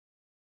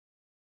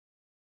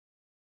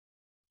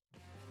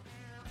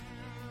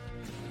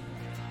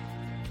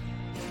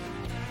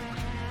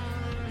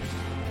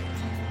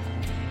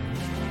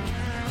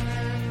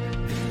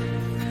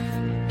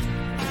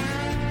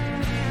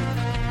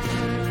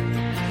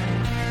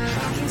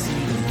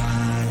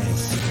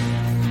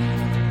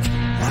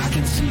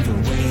see the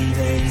way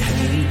they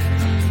hate.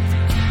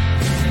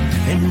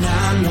 And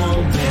I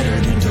know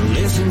better than to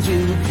listen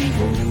to the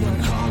people who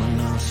are calling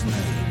us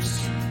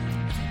names.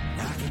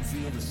 I can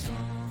feel the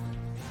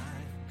sunlight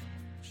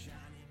shining.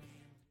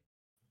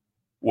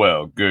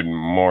 Well, good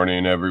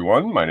morning,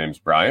 everyone. My name's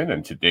Brian,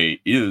 and today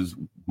is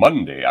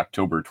Monday,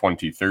 October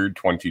 23rd,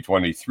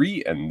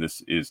 2023, and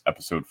this is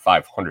episode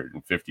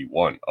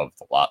 551 of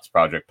the Lots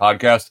Project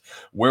podcast,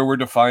 where we're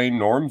defying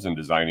norms and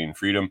designing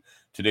freedom.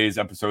 Today's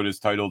episode is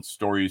titled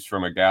Stories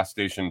from a Gas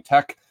Station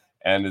Tech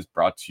and is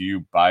brought to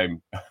you by...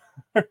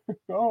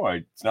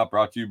 it's not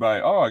brought to you by...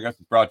 I guess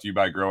it's brought to you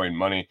by Growing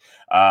Money,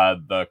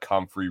 the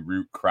Comfrey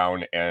Root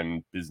Crown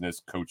and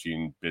Business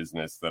Coaching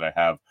business that I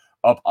have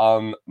up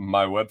on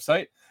my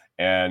website.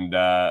 And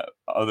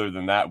other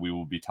than that, we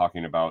will be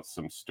talking about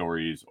some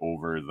stories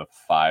over the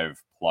 5+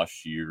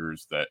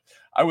 years that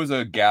I was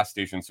a gas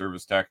station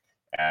service tech.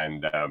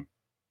 And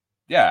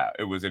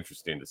it was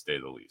interesting to say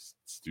the least.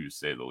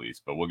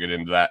 But we'll get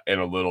into that in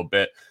a little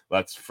bit.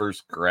 Let's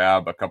first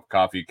grab a cup of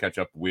coffee, catch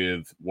up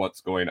with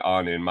what's going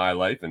on in my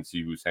life, and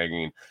see who's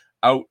hanging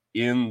out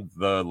in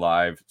the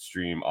live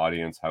stream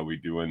audience. How we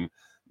doing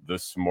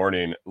this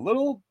morning? A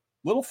little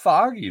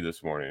foggy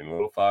this morning. A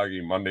little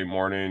foggy Monday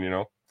morning,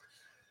 It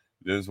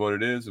is what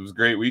it is. It was a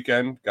great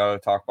weekend. Got to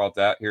talk about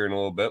that here in a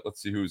little bit.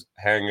 Let's see who's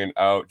hanging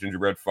out.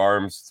 Gingerbread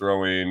Farms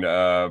throwing,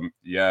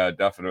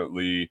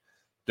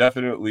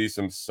 definitely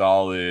some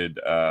solid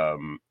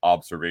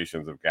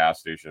observations of gas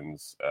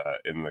stations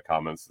in the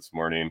comments this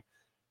morning.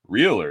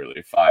 Real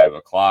early, 5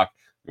 o'clock.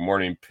 Good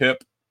morning,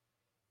 Pip.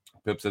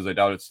 Pip says, I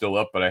doubt it's still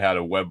up, but I had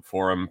a web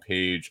forum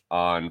page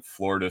on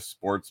Florida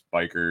sports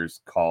bikers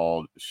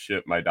called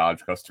Shit My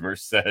Dodge Customer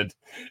Said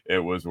It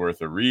Was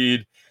Worth a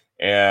Read.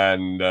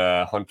 And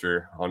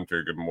Hunter,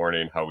 good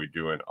morning. How we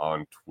doing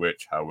on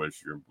Twitch? How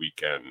was your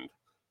weekend?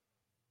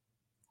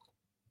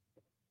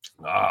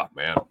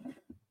 Man.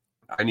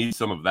 I need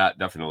some of that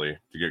definitely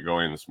to get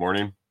going this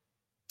morning.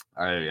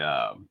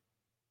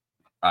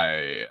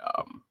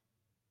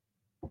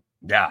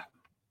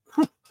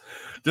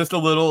 Just a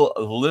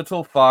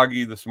little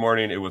foggy this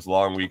morning. It was a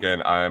long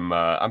weekend.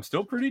 I'm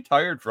still pretty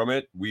tired from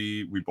it.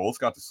 We both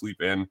got to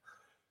sleep in.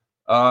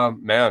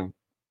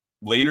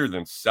 Later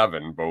than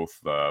 7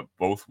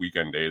 both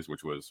weekend days,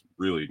 which was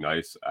really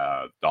nice.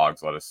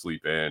 Dogs let us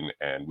sleep in,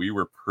 and we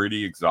were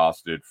pretty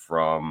exhausted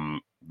from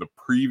the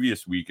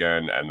previous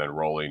weekend and then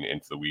rolling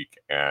into the week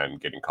and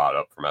getting caught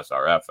up from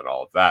SRF and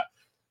all of that.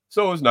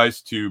 So it was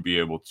nice to be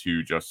able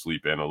to just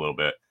sleep in a little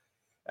bit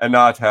and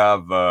not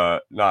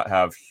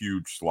have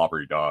huge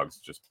slobbery dogs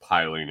just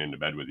piling into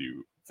bed with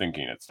you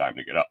thinking it's time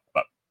to get up.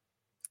 But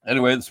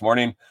anyway, this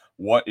morning,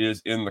 what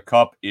is in the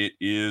cup? It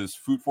is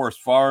Food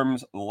Forest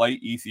Farms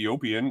Light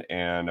Ethiopian,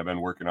 and I've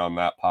been working on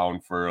that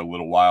pound for a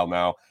little while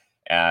now,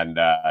 and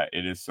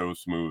it is so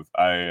smooth.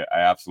 I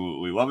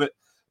absolutely love it,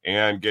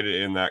 and get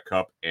it in that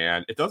cup,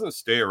 and it doesn't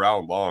stay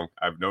around long.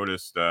 I've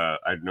noticed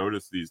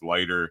these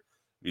lighter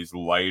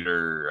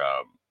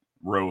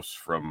roasts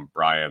from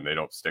Brian. They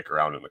don't stick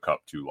around in the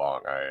cup too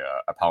long.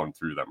 I pound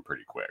through them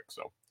pretty quick,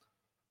 so.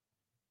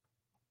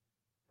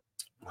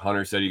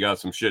 Hunter said he got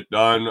some shit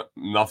done,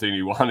 nothing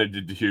he wanted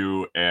to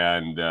do,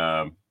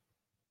 and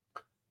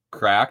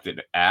cracked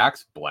an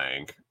axe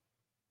blank,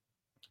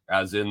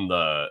 as in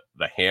the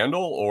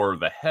handle or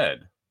the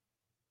head.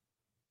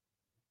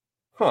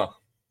 Huh.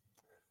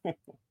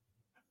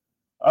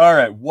 All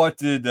right, what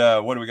do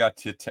we got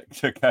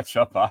to catch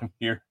up on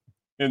here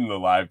in the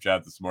live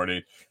chat this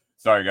morning?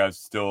 Sorry, guys,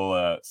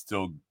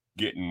 still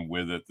getting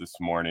with it this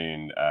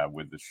morning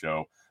with the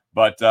show,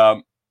 but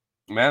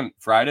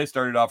Friday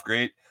started off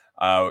great.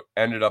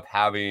 Ended up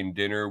having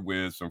dinner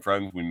with some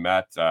friends we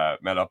met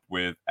up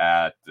with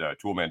at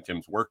Toolman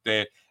Tim's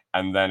workday,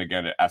 and then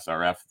again at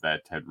SRF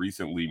that had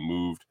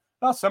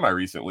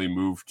semi-recently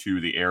moved to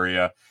the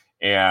area,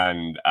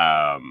 and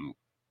I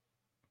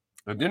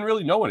didn't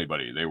really know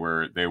anybody. They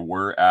were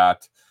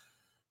at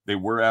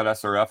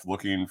SRF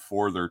looking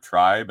for their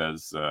tribe,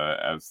 as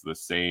the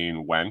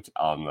saying went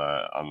on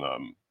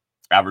the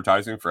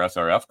advertising for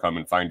SRF, come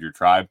and find your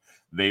tribe.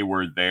 They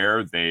were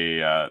there.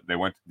 They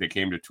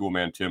came to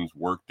Toolman Tim's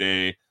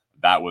workday.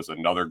 That was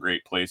another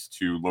great place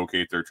to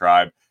locate their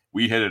tribe.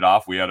 We hit it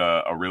off. We had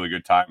a really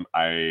good time.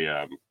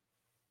 I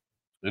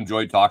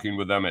enjoyed talking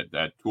with them at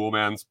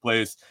Toolman's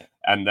place,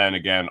 and then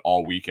again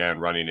all weekend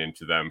running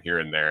into them here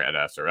and there at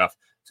SRF.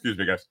 Excuse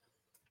me, guys.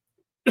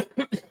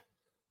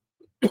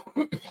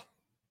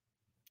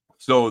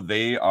 So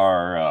they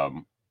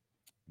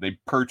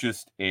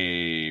purchased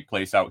a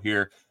place out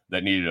here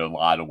that needed a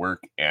lot of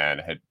work and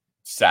had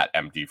sat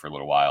empty for a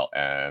little while,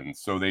 and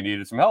so they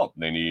needed some help.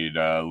 They needed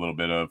a little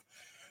bit of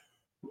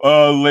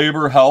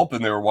labor help,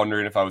 and they were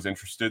wondering if I was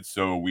interested.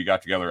 So we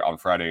got together on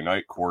Friday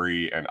night,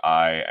 Corey and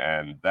I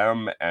and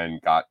them,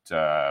 and got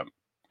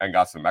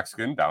some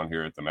Mexican down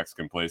here at the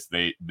Mexican place.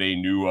 They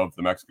knew of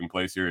the Mexican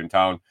place here in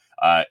town.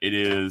 It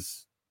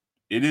is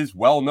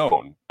well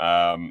known.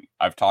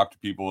 I've talked to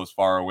people as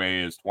far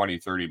away as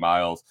 20-30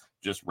 miles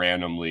just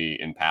randomly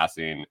in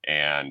passing,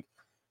 and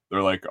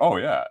they're like, oh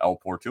yeah, El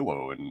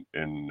Portillo in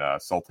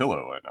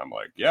Saltillo, and I'm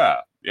like,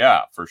 yeah,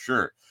 for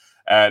sure.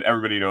 And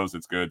everybody knows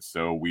it's good,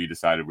 so we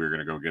decided we were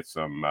gonna go get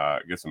some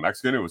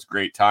Mexican. It was a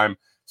great time.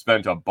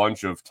 Spent a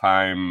bunch of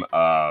time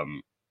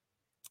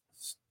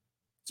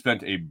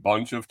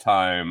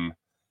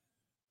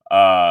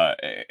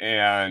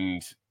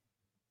and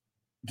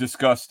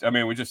discussed. I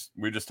mean, we just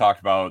talked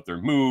about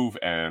their move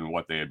and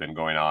what they had been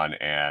going on,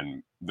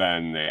 and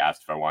then they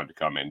asked if I wanted to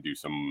come and do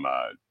some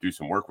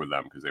work with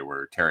them because they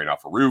were tearing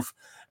off a roof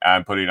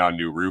and putting on a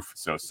new roof.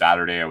 So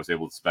Saturday I was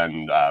able to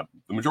spend the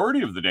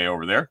majority of the day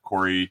over there.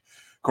 Corey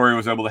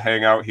was able to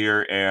hang out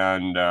here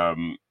and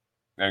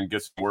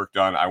get some work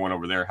done. I went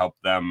over there,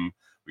 helped them.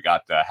 We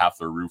got half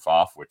their roof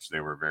off, which they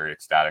were very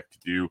ecstatic to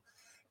do.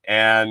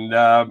 And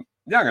I'm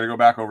going to go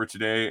back over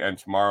today and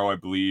tomorrow, I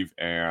believe,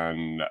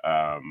 and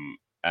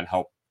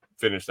help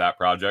finish that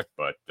project.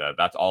 But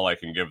that's all I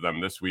can give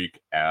them this week.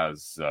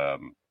 As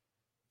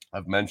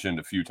I've mentioned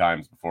a few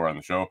times before on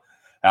the show,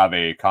 have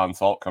a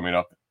consult coming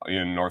up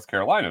in North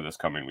Carolina this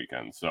coming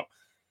weekend. So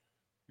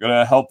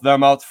gonna help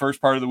them out the first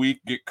part of the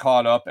week, get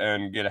caught up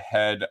and get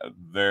ahead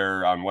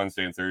there on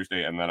Wednesday and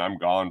Thursday. And then I'm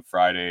gone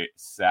Friday,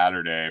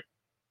 Saturday.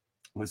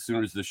 As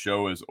soon as the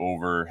show is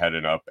over,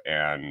 heading up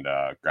and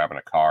grabbing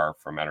a car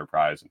from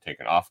Enterprise and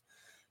taking off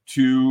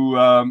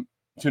to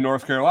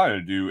North Carolina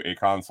to do a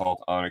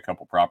consult on a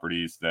couple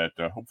properties that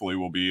hopefully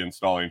will be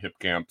installing hip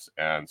camps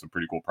and some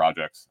pretty cool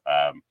projects.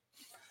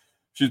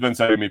 She's been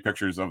sending me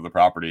pictures of the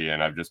property,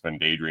 and I've just been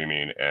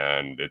daydreaming,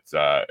 and it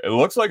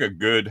looks like a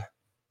good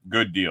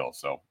deal.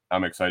 So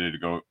I'm excited to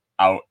go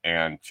out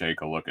and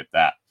take a look at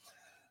that.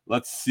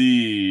 Let's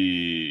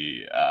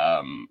see.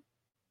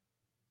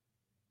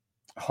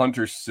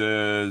 Hunter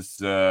says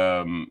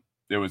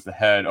it was the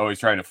head. Oh, he's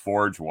trying to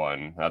forge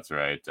one. That's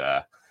right.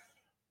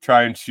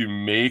 Trying to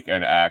make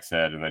an axe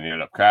head, and then he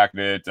ended up cracking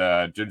it.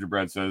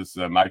 Gingerbread says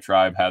my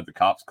tribe had the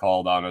cops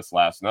called on us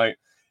last night.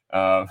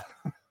 Oh,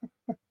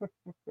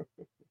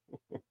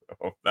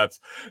 that's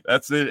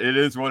it. It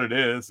is what it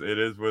is. It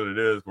is what it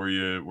is. Were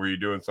you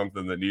doing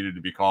something that needed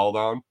to be called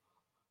on?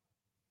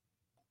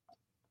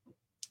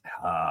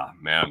 Ah,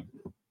 man,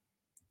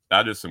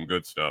 that is some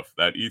good stuff.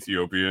 That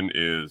Ethiopian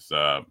is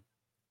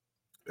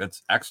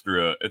it's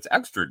extra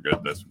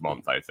good this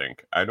month, I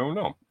think. I don't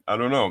know.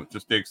 It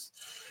just takes,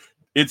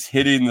 it's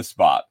hitting the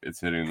spot.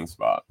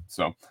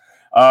 So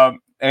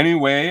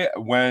anyway,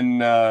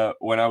 when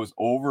I was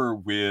over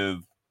with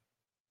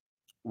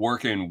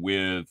working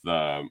with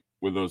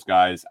those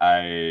guys,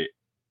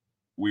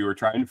 we were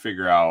trying to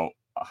figure out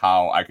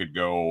how I could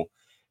go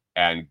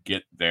and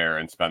get there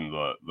and spend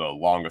the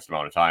longest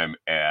amount of time.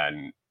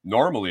 And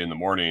normally in the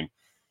morning,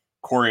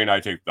 Corey and I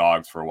take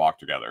dogs for a walk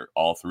together.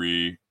 All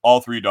three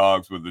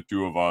dogs with the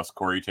two of us.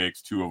 Corey takes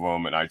two of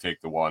them, and I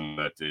take the one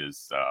that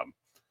is,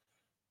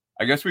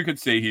 I guess we could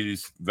say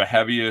he's the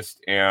heaviest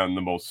and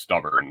the most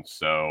stubborn.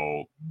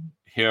 So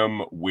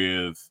him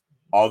with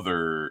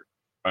another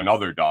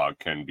dog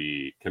can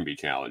be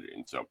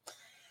challenging. So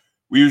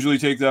we usually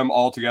take them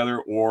all together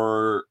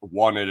or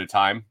one at a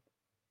time,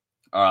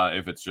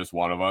 if it's just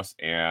one of us.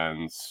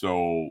 And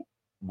so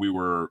we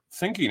were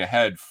thinking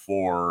ahead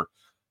for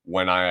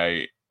when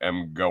I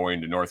am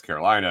going to North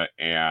Carolina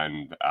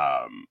and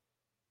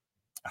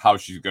how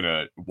she's going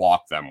to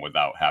walk them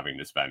without having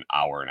to spend an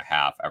hour and a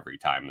half every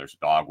time there's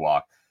a dog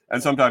walk.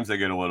 And sometimes they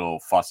get a little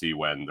fussy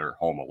when they're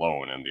home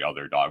alone and the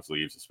other dogs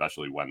leaves,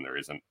 especially when there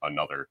isn't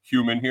another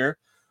human here.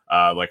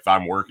 Like if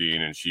I'm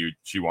working and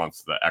she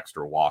wants the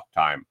extra walk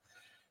time,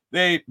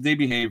 they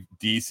behave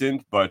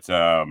decent, but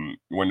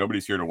when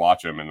nobody's here to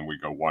watch them and we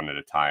go one at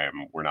a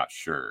time, we're not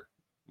sure.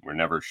 We're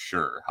never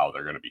sure how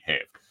they're going to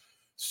behave.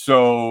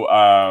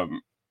 So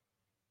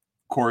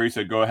Corey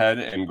said, go ahead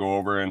and go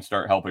over and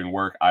start helping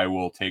work. I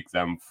will take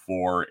them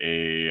for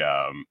a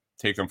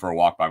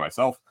walk by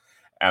myself.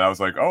 And I was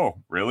like, oh,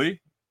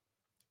 really?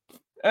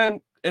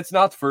 And it's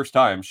not the first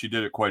time. She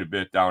did it quite a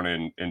bit down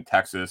in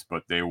Texas,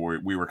 but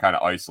we were kind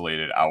of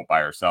isolated out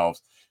by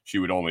ourselves. She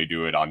would only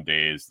do it on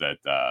days that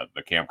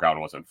the campground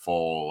wasn't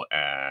full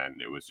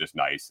and it was just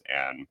nice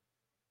and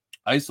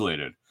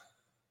isolated.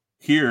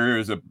 Here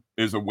is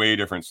a way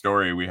different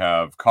story. We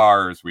have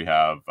cars, we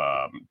have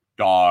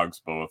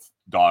dogs, both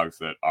dogs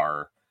that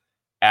are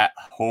at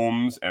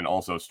homes and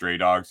also stray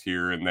dogs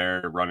here and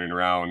there running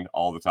around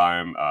all the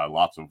time.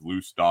 Lots of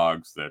loose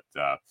dogs that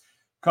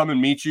come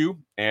and meet you.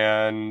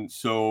 And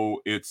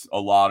so it's a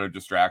lot of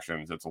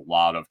distractions. It's a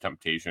lot of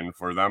temptation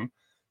for them.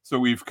 So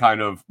we've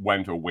kind of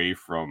went away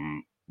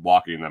from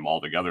walking them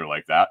all together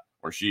like that,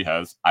 or she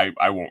has.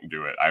 I won't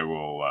do it.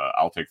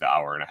 I'll take the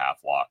hour and a half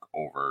walk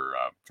over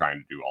trying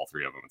to do all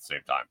three of them at the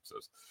same time. So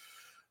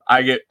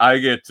I get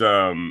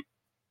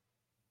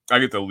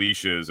the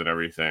leashes and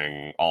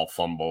everything all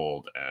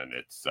fumbled, and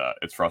it's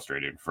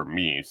frustrating for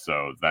me.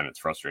 So then it's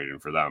frustrating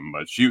for them.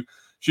 But she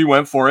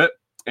went for it,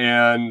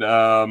 and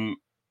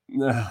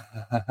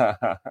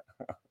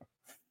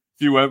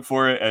she went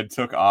for it and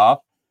took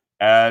off,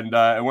 and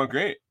it went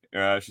great.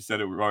 She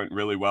said it went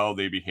really well.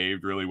 They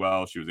behaved really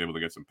well. She was able to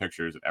get some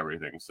pictures and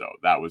everything. So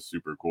that was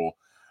super cool.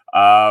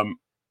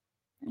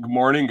 Good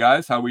morning,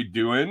 guys. How we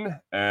doing?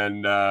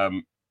 And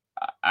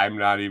I'm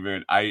not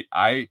even.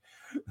 I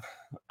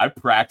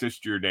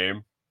practiced your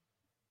name.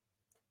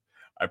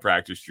 I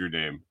practiced your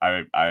name.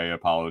 I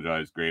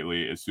apologize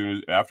greatly. As soon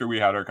as after we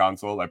had our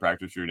consult, I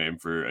practiced your name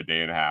for a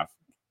day and a half,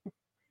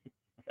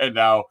 and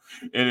now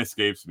it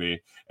escapes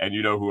me. And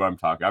you know who I'm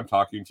talking. I'm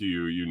talking to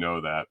you. You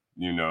know that.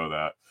 You know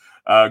that.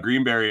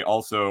 Greenberry.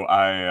 Also,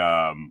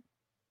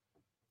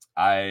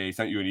 I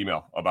sent you an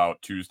email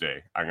about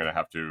Tuesday. I'm gonna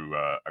have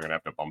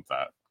to bump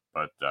that,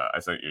 but I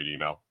sent you an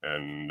email,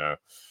 and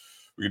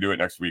we can do it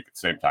next week at the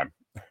same time.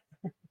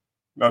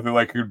 Nothing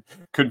like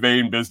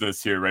conveying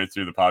business here right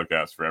through the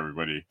podcast for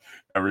everybody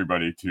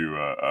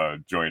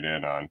to join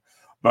in on.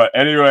 But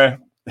anyway,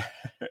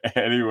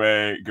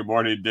 good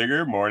morning,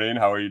 Digger. Morning.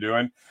 How are you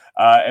doing?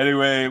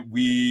 Anyway,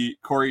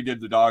 Corey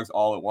did the dogs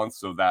all at once,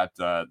 so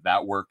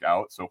that worked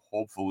out. So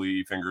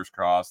hopefully, fingers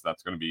crossed,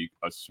 that's going to be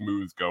a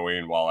smooth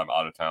going while I'm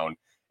out of town.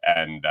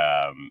 And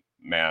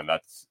man,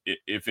 that's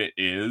if it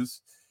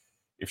is.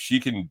 If she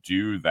can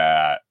do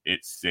that,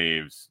 it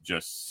saves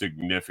just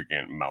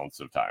significant amounts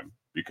of time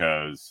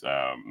because,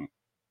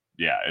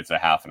 it's a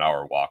half an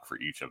hour walk for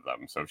each of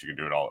them. So if she can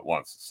do it all at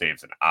once, it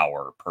saves an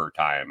hour per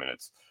time, and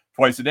it's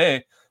twice a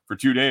day for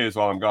 2 days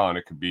while I'm gone.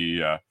 It could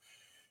be a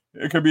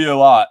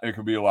lot. It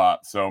could be a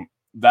lot. So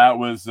that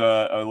was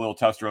a little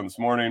test run this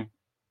morning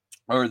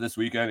or this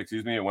weekend.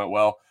 Excuse me. It went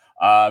well.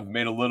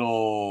 Made a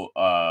little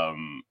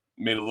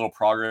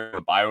progress.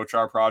 The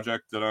biochar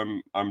project that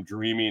I'm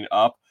dreaming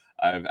up.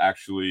 I've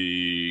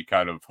actually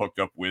kind of hooked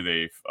up with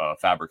a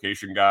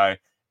fabrication guy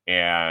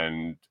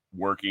and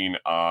working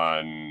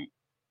on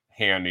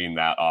handing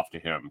that off to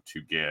him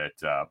to get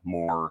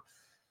more,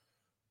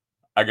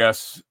 I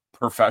guess,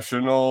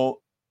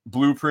 professional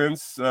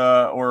blueprints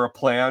or a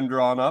plan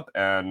drawn up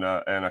and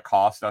a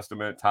cost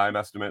estimate, time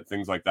estimate,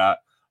 things like that.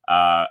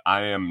 I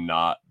am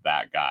not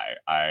that guy.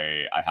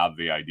 I have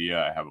the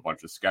idea. I have a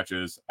bunch of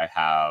sketches. I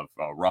have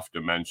rough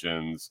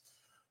dimensions,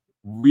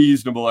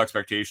 reasonable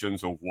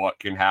expectations of what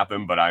can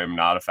happen, but I am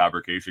not a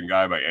fabrication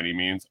guy by any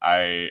means.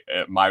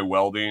 My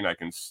welding, I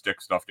can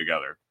stick stuff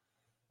together.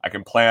 I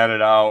can plan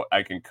it out.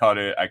 I can cut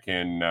it. I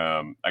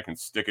can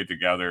stick it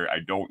together. I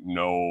don't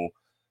know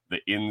the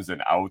ins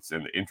and outs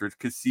and the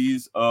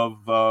intricacies of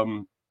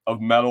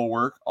metal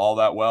work all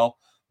that well,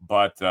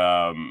 but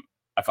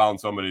I found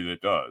somebody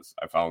that does.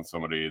 I found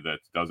somebody that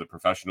does it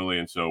professionally,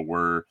 and so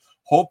we're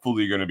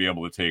hopefully going to be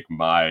able to take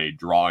my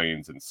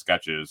drawings and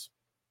sketches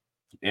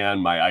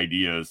and my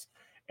ideas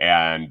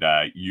and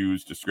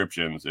use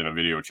descriptions in a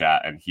video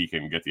chat, and he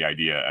can get the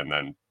idea and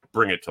then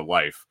bring it to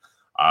life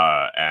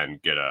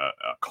and get a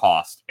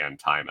cost and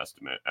time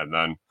estimate. And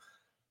then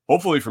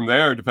hopefully from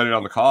there, depending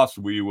on the cost,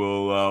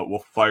 we'll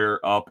fire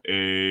up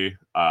a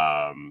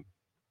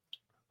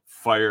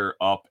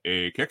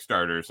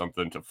Kickstarter or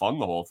something to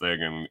fund the whole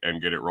thing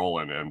and get it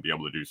rolling and be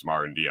able to do some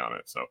R&D on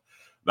it. So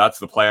that's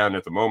the plan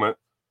at the moment.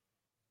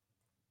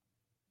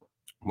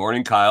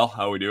 Morning, Kyle.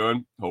 How we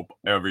doing? Hope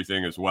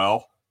everything is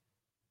well.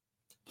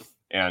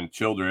 And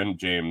children,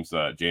 James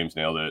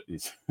nailed it.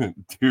 He's,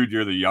 dude,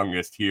 you're the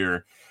youngest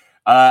here.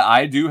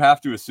 I do have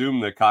to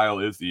assume that Kyle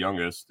is the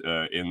youngest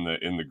in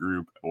the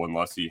group,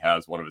 unless he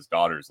has one of his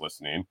daughters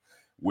listening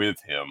with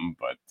him.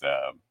 But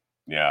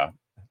yeah,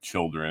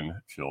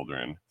 children.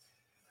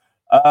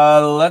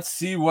 Let's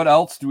see, what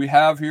else do we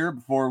have here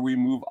before we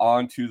move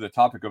on to the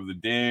topic of the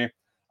day.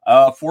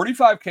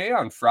 45K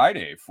on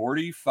Friday.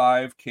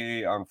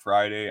 45K on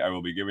Friday. I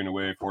will be giving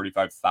away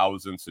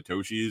 45,000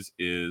 Satoshis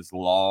as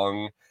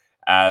long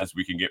as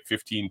we can get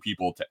 15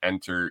 people to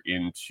enter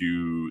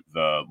into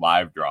the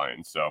live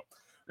drawing. So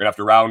we're gonna have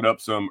to round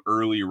up some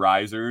early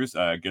risers,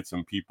 get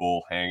some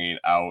people hanging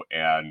out,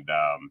 and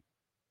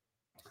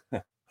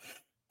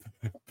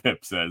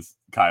Pip says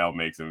Kyle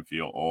makes him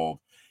feel old.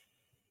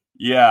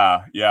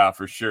 Yeah,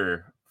 for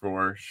sure,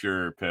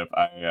 Pip.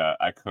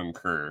 I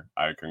concur.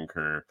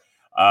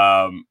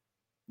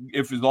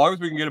 If as long as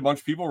we can get a bunch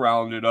of people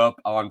rounded up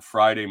on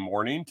Friday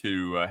morning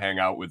to hang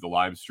out with the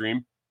live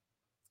stream,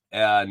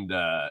 and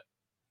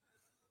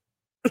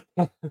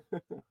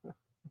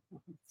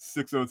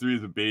 603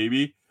 is a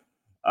baby.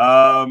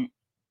 How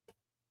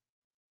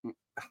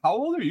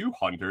old are you,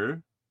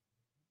 Hunter?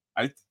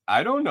 I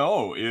don't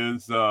know.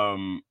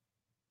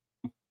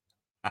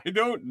 I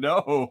don't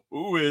know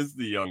who is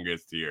the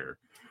youngest here.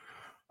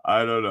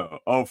 I don't know.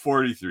 Oh,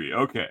 43.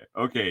 Okay.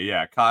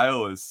 Yeah,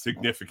 Kyle is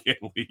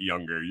significantly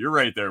younger. You're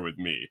right there with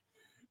me.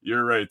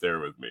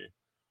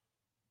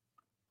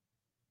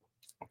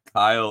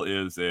 Kyle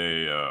is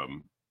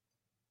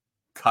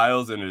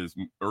Kyle's in his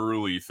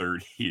early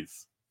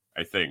 30s.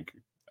 I think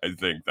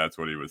that's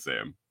what he was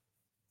saying.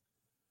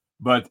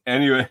 But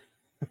anyway,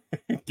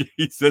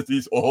 he says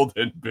he's old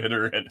and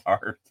bitter at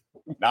heart.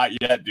 Not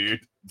yet,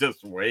 dude.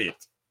 Just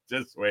wait.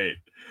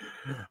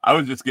 I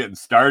was just getting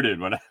started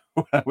when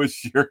I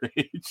was your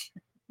age.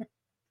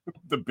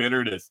 the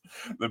bitterness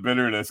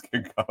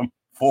can come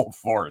full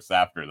force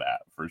after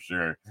that for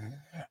sure.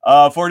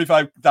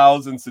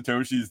 45,000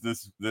 Satoshis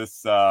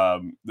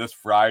this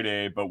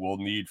Friday, but we'll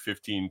need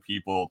 15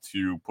 people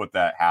to put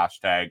that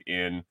hashtag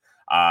in.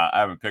 I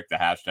haven't picked the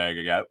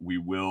hashtag yet. We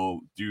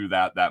will do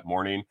that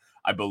morning.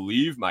 I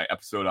believe my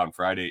episode on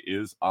Friday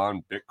is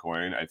on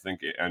Bitcoin. I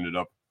think it ended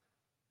up,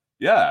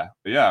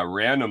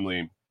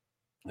 randomly.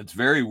 It's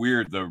very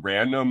weird. The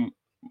random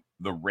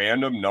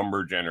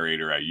number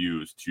generator I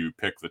use to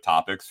pick the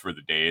topics for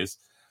the days,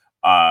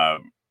 the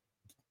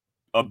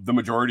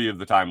majority of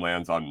the time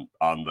lands on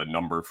the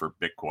number for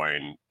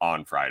Bitcoin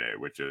on Friday,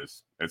 which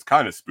is, it's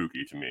kind of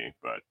spooky to me,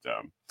 but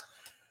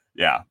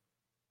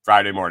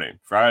Friday morning,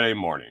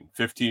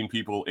 15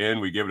 people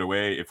in, we give it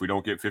away. If we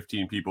don't get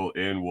 15 people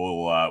in,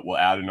 we'll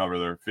add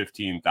another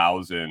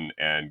 15,000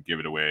 and give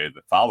it away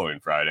the following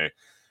Friday.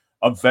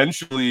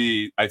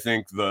 Eventually, I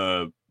think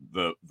the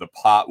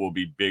pot will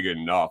be big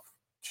enough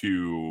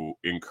to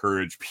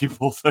encourage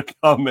people to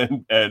come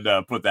in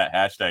and put that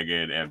hashtag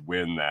in and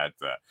win that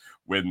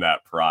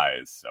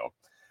prize. So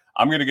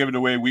I'm going to give it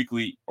away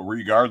weekly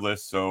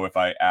regardless. So if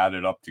I add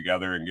it up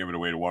together and give it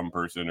away to one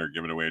person or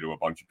give it away to a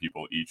bunch of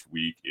people each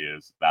week,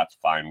 that's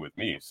fine with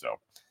me. So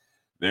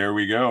there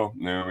we go.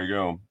 1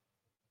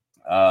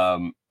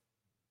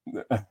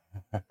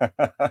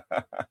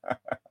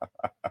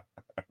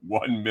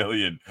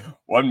 million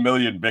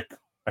Bitcoins.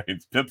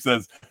 Pip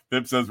says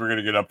we're going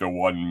to get up to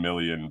 1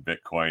 million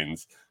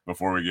Bitcoins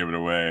before we give it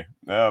away.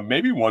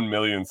 Maybe 1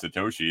 million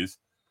Satoshis.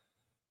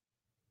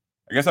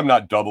 I guess I'm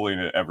not doubling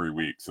it every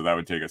week, so that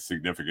would take a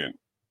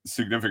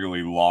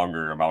significantly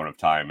longer amount of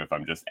time if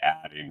I'm just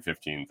adding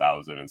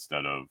 15,000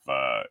 instead of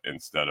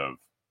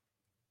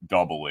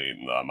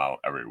doubling the amount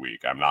every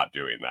week. I'm not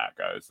doing that,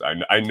 guys.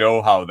 I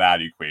know how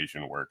that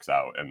equation works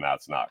out, and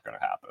that's not going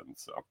to happen.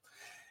 So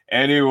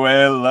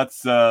anyway,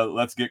 let's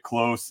get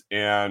close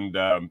and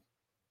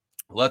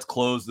let's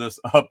close this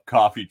up,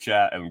 coffee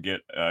chat, and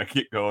get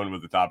going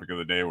with the topic of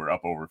the day. We're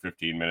up over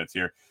 15 minutes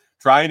here.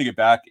 Trying to get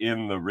back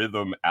in the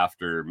rhythm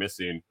after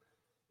missing,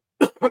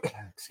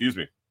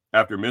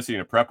 after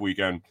missing a prep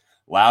weekend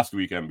last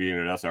weekend being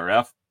at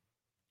SRF.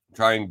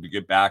 Trying to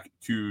get back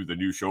to the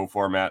new show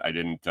format.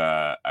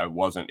 I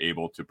wasn't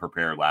able to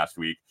prepare last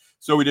week.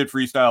 So we did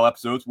freestyle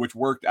episodes, which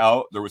worked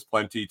out. There was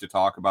plenty to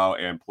talk about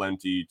and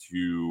plenty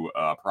to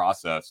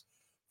process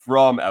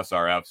from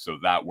SRF. So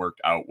that worked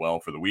out well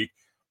for the week.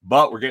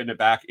 But we're getting it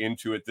back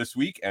into it this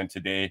week. And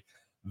today,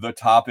 the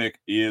topic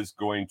is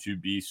going to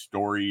be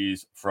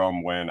stories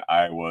from when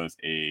I was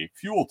a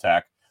fuel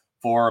tech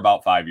for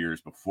about 5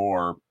 years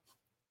before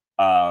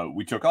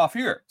we took off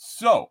here.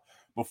 So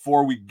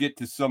before we get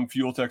to some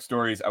fuel tech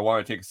stories, I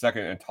want to take a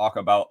second and talk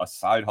about a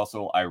side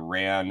hustle I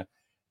ran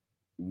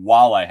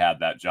while I had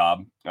that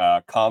job.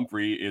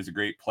 Comfree is a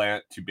great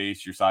plant to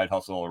base your side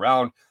hustle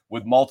around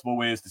with multiple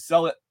ways to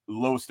sell it,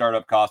 low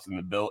startup costs, and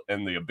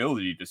the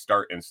ability to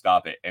start and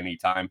stop at any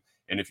time.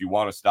 And if you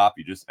want to stop,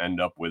 you just end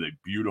up with a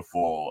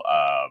beautiful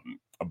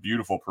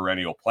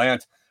perennial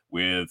plant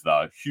with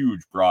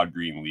huge broad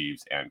green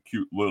leaves and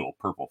cute little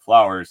purple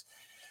flowers.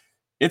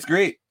 It's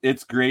great.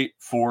 It's great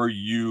for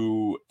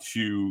you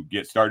to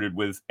get started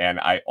with, and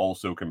I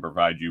also can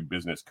provide you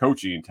business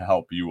coaching to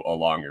help you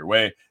along your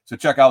way. So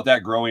check out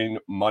that Growing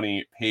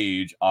Money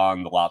page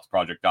on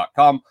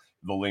thelotsproject.com.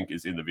 The link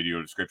is in the video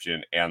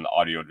description and the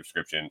audio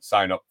description.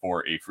 Sign up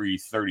for a free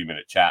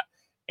 30-minute chat,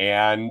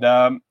 and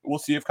we'll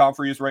see if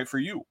Comfree is right for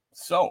you.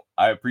 So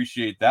I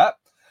appreciate that.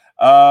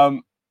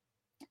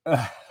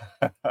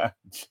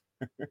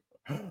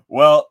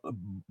 Well,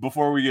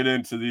 before we get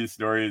into these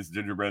stories,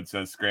 Gingerbread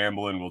says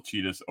Scrambling will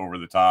cheat us over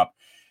the top.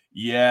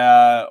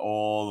 Yeah,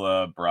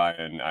 old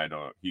Brian,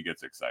 he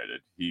gets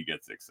excited.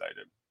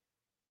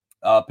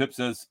 Pip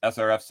says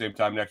SRF same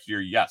time next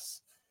year.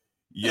 Yes.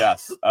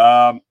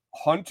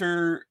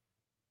 Hunter,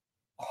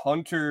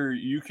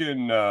 you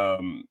can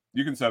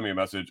send me a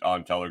message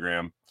on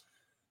Telegram.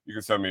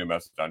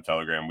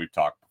 We've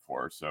talked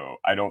before, so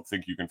I don't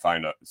think you can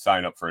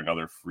sign up for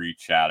another free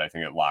chat. I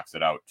think it locks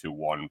it out to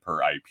one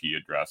per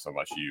IP address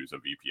unless you use a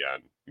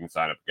VPN. You can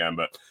sign up again,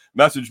 but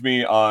message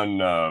me on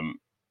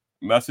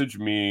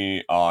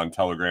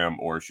Telegram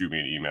or shoot me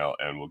an email,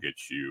 and we'll get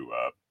you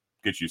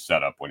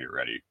set up when you're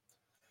ready.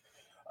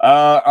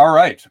 All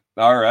right.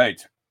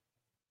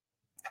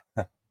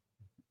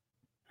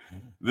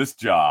 This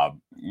job.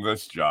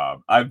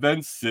 I've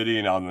been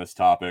sitting on this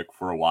topic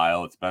for a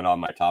while. It's been on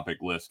my topic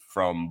list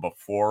from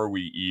before I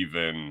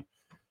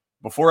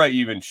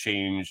even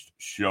changed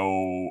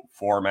show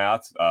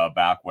formats,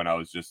 back when I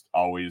was just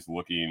always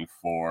looking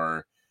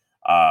for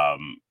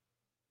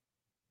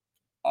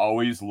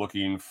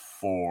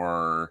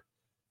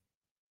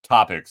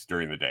topics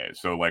during the day.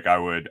 So like I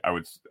would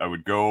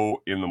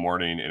go in the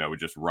morning and I would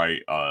just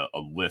write a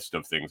list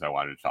of things I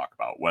wanted to talk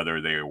about,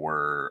 whether they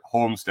were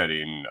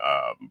homesteading,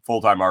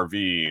 full-time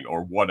RVing,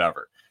 or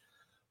whatever.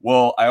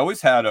 Well, I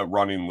always had a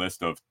running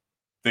list of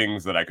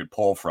things that I could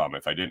pull from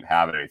if I didn't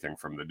have anything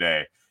from the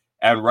day.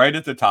 And right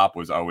at the top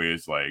was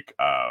always like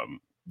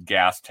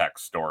gas tech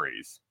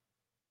stories.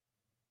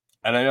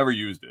 and I never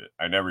used it.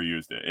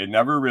 It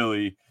never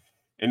really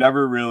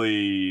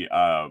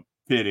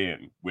fit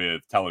in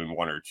with telling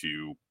one or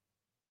two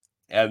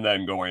and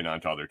then going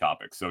on to other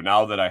topics. So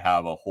now that I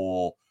have a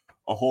whole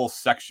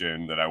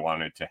section that I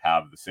wanted to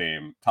have the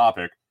same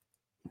topic,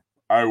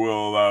 I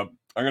will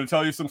I'm going to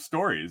tell you some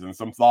stories and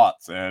some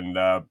thoughts. And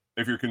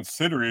if you're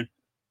considering,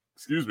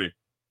 excuse me,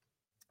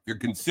 if you're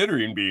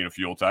considering being a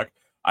fuel tech,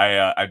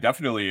 I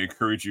definitely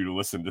encourage you to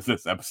listen to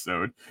this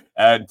episode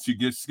and to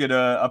just get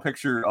a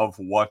picture of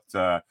what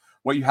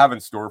you have in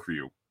store for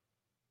you.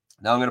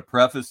 Now, I'm going to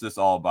preface this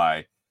all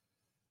by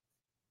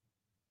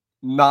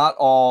not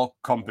all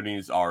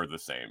companies are the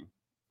same.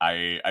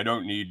 I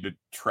don't need to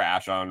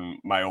trash on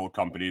my old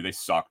company. They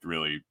sucked,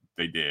 really.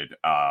 They did.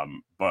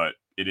 But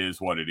it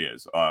is what it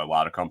is. A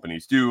lot of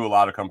companies do. A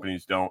lot of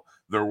companies don't.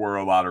 There were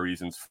a lot of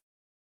reasons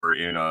for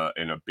in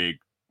a big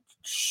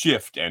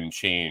shift and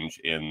change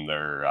in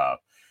their a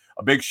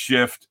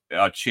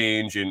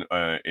change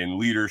in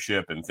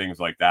leadership and things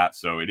like that.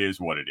 So it is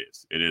what it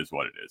is. It is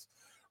what it is.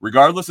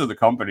 Regardless of the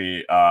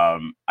company,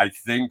 I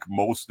think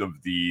most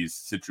of these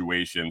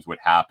situations would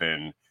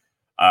happen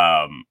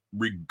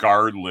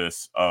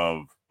regardless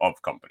of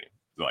company.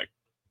 Like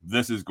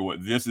this is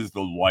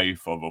the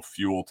life of a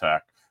fuel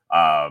tech,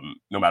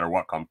 no matter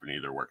what company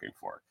they're working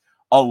for.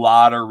 A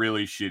lot are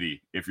really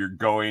shitty. If you're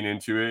going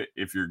into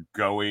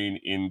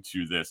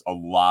this, a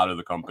lot of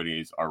the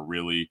companies are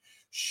really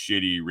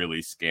shitty,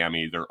 really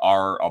scammy. There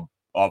are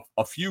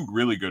a few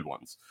really good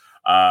ones.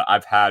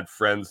 I've had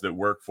friends that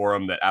work for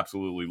them that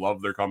absolutely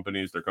love their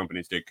companies. Their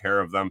companies take care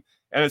of them.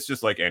 And it's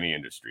just like any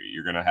industry.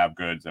 You're going to have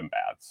goods and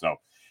bads. So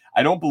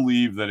I don't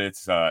believe that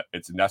it's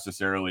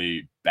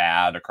necessarily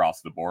bad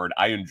across the board.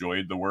 I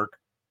enjoyed the work.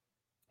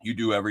 You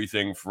do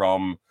everything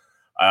from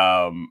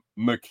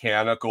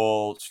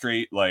mechanical,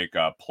 straight like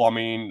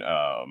plumbing,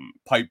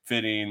 pipe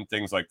fitting,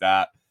 things like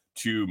that,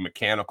 to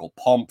mechanical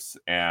pumps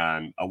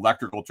and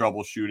electrical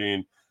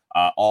troubleshooting,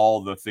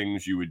 all the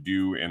things you would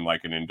do in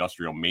like an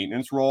industrial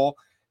maintenance role,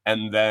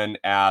 and then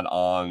add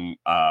on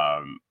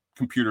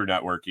computer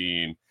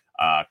networking,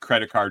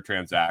 credit card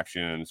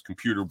transactions,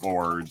 computer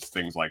boards,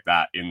 things like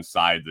that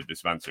inside the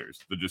dispensers.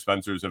 The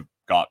dispensers have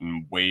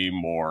gotten way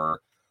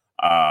more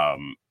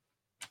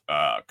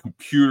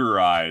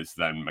computerized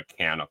than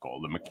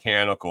mechanical.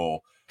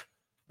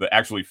 The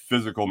actually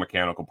physical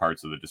mechanical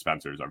parts of the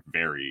dispensers are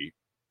very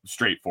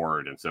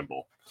straightforward and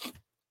simple.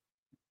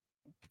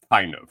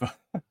 Kind of.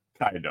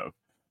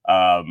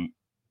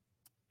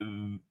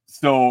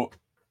 So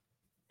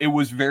it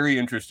was very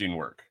interesting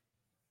work,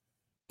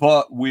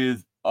 but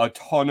with a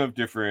ton of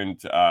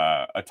different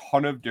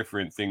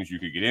things you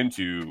could get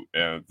into.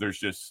 There's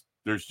just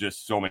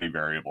so many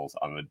variables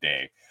on the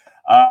day.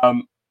 I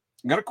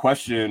got a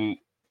question.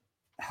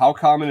 How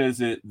common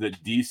is it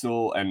that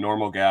diesel and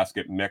normal gas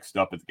get mixed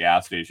up at the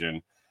gas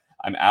station?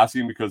 I'm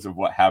asking because of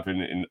what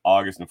happened in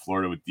August in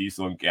Florida with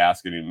diesel and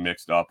gas getting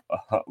mixed up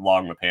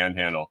along the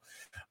panhandle.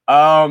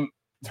 How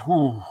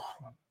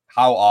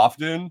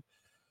often?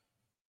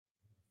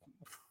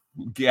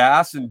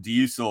 Gas and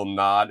diesel,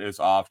 not as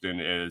often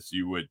as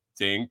you would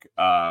think.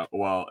 As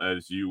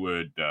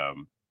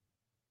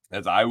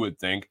I would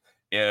think.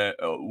 A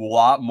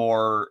lot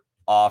more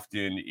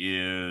often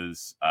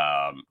is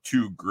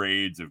two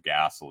grades of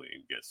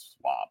gasoline get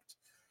swapped.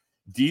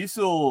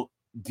 Diesel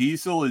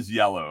is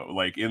yellow,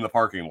 like in the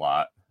parking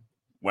lot.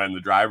 When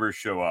the drivers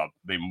show up,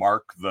 they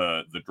mark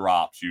the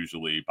drops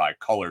usually by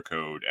color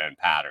code and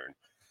pattern.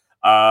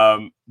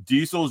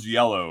 Diesel's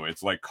yellow.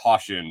 It's like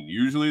caution.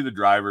 Usually the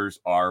drivers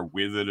are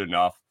with it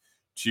enough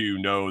to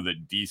know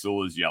that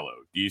diesel is yellow.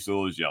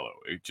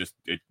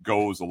 It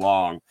goes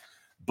along.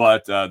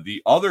 But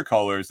the other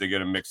colors, they get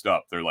them mixed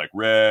up. They're like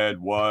red,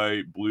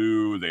 white,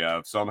 blue.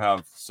 Some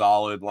have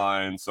solid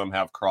lines, some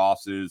have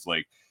crosses.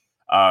 Like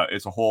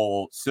it's a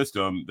whole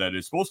system that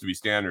is supposed to be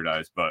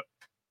standardized, but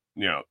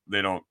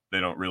they don't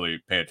really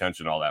pay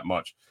attention all that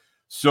much.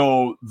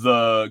 So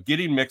the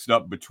getting mixed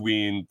up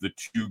between the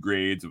two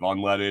grades of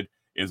unleaded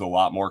is a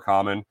lot more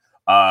common,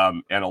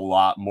 and a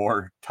lot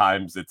more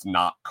times it's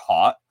not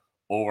caught,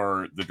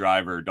 or the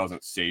driver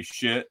doesn't say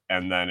shit,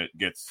 and then it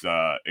gets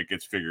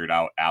figured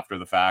out after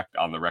the fact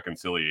on the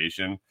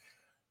reconciliation.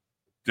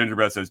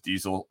 Gingerbread says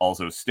diesel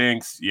also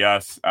stinks.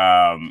 Yes,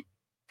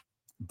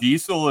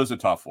 diesel is a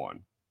tough one.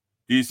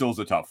 Diesel's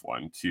a tough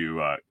one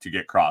to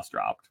get cross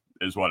dropped,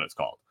 is what it's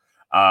called.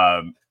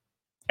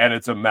 And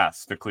it's a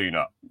mess to clean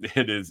up.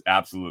 It is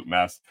absolute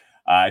mess.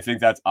 I think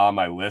that's on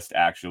my list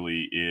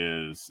actually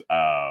is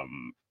the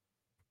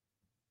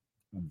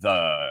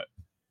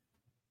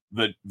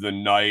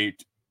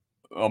night,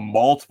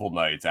 multiple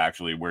nights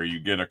actually, where you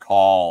get a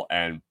call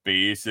and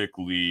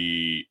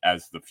basically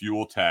as the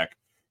fuel tech,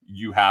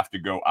 you have to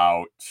go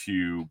out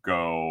to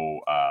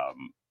go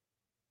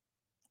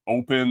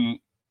open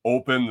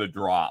the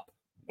drop,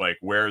 like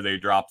where they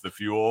drop the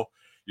fuel.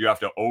 You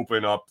have to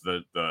open up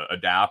the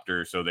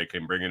adapter so they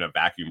can bring in a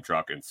vacuum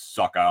truck and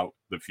suck out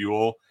the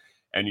fuel.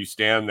 And you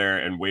stand there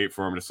and wait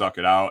for them to suck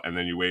it out. And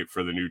then you wait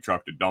for the new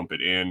truck to dump it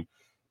in.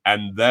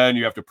 and then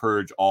you have to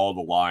purge all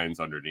the lines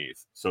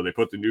underneath. So they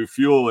put the new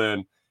fuel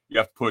in, you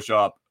have to push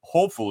up.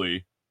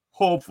 Hopefully,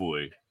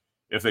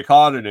 if they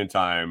caught it in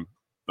time,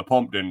 the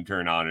pump didn't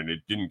turn on and it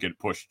didn't get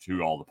pushed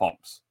to all the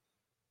pumps.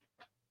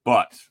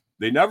 But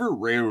they never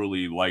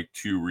rarely like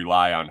to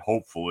rely on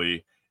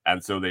hopefully,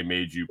 and so they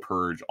made you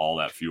purge all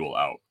that fuel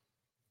out.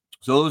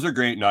 So those are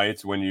great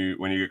nights when you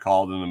get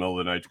called in the middle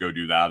of the night to go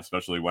do that,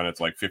 especially when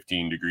it's like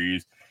 15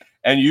 degrees.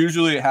 And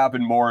usually it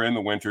happened more in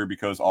the winter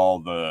because all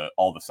the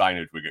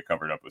signage would get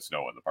covered up with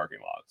snow in the parking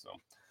lot.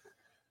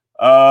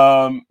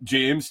 So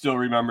James still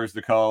remembers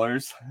the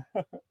colors.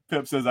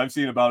 Pip says, I've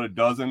seen about a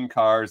dozen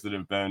cars that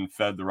have been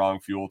fed the wrong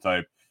fuel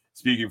type,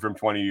 speaking from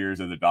 20 years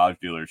at the Dodge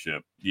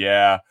dealership.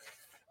 Yeah.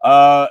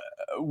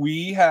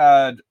 We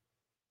had,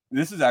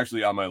 this is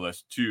actually on my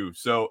list too.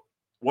 So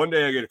one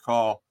day I get a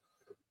call.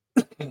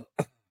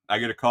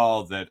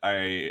 That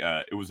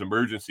it was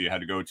emergency. I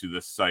had to go to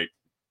this site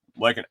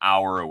like an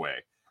hour away.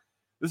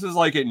 This is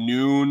like at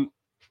noon,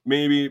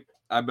 maybe.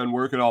 I've been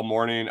working all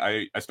morning.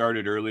 I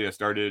started early. I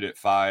started at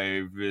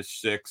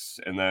 5-ish, 6.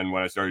 And then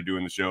when I started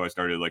doing the show, I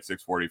started like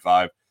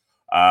 6:45.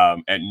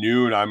 At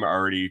noon, I'm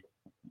already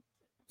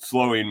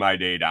slowing my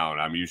day down.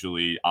 I'm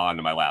usually on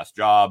to my last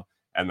job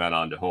and then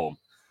on to home.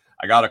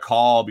 I got a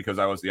call because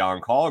I was the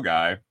on-call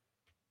guy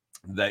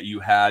that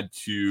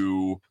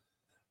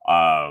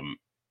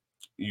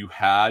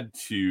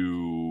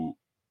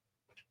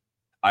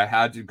I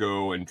had to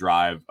go and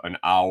drive an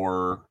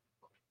hour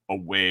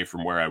away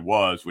from where I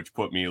was, which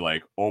put me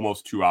like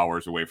almost 2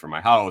 hours away from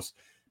my house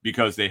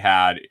because they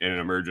had an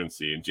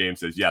emergency. And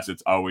James says, yes,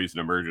 it's always an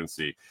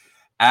emergency.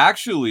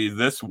 Actually,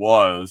 it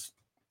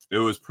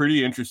was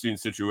pretty interesting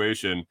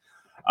situation.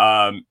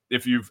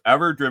 If you've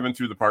ever driven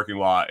through the parking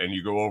lot and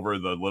you go over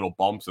the little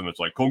bumps and it's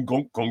like gunk,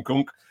 gunk, gunk,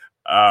 gunk,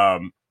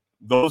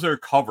 those are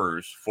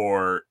covers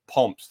for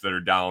pumps that are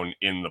down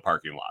in the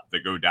parking lot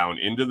that go down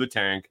into the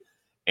tank,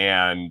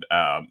 and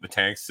the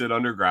tanks sit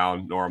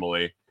underground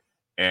normally,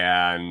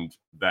 and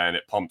then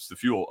it pumps the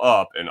fuel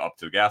up and up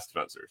to the gas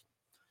dispensers.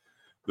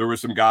 There were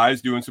some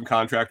guys doing some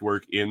contract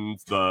work in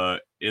the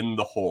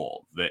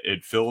hole that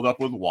it filled up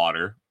with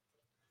water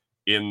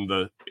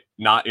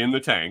not in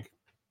the tank,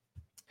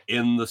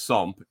 in the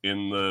sump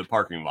in the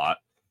parking lot,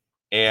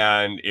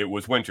 and it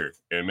was winter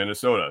in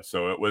Minnesota,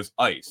 so it was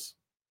ice.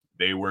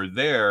 They were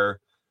there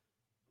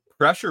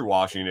pressure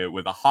washing it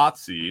with a hot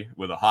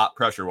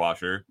pressure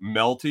washer,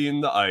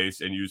 melting the ice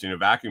and using a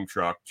vacuum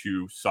truck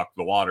to suck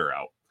the water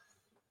out.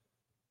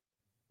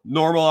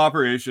 Normal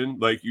operation.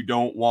 Like, you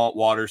don't want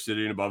water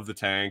sitting above the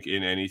tank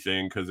in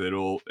anything because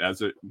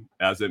as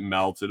it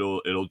melts,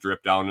 it'll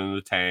drip down in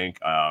the tank.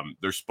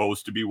 They're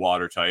supposed to be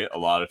watertight. A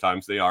lot of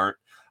times they aren't.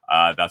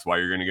 That's why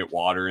you're going to get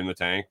water in the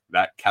tank.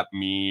 That kept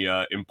me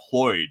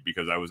employed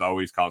because I was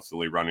always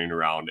constantly running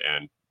around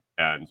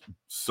and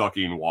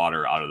sucking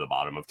water out of the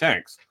bottom of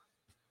tanks.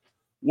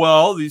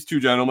 Well, these two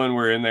gentlemen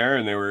were in there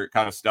and they were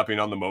kind of stepping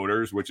on the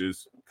motors, which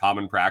is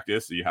common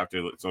practice.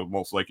 It's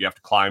almost like you have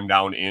to climb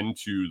down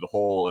into the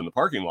hole in the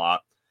parking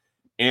lot.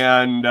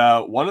 And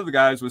one of the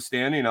guys was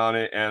standing on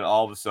it, and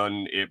all of a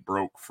sudden it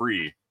broke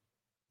free.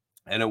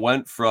 And it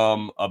went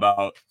from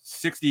about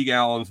 60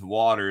 gallons of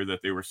water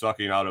that they were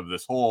sucking out of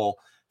this hole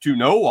to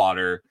no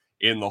water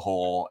in the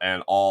hole,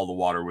 and all the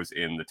water was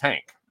in the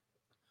tank.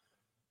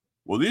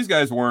 Well, these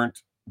guys were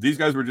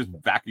just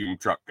vacuum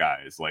truck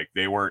guys. Like,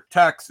 they weren't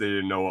techs. They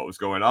didn't know what was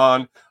going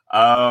on.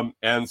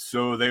 And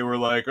so they were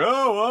like,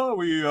 oh, well,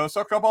 we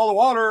sucked up all the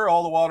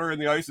water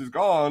and the ice is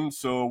gone.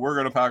 So we're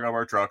going to pack up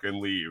our truck and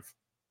leave.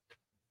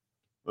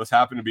 This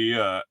happened to be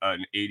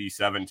an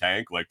 87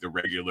 tank, like the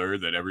regular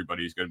that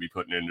everybody's going to be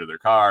putting into their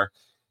car.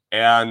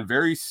 And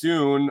very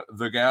soon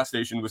the gas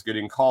station was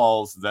getting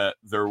calls that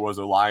there was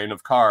a line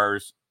of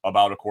cars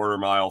about a quarter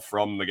mile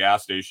from the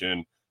gas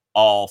station,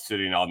 all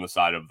sitting on the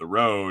side of the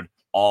road,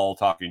 all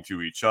talking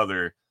to each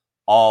other,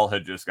 all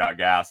had just got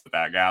gas at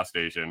that gas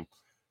station.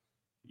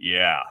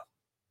 Yeah,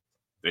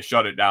 they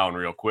shut it down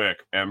real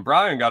quick. And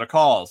Brian got a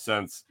call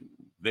since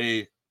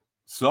they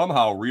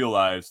somehow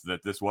realized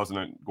that this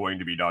wasn't going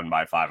to be done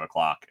by 5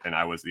 o'clock, and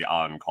I was the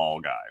on-call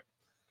guy.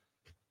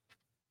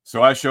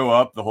 So I show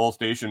up, the whole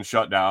station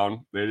shut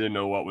down. They didn't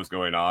know what was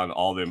going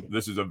on.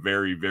 This is a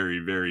very, very,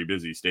 very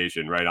busy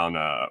station right on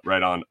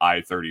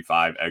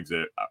I-35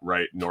 exit,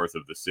 right north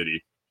of the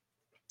city.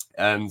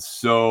 And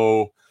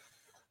so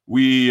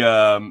we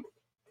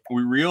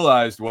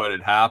realized what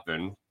had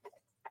happened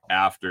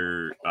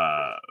after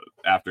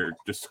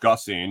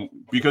discussing,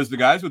 because the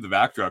guys with the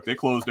vac truck, they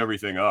closed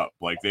everything up.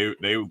 Like, they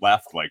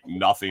left like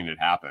nothing had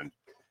happened.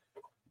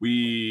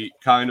 We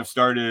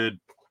started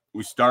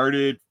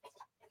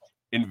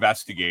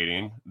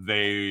investigating.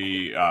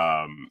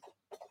 Their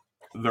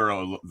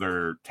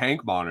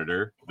tank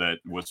monitor that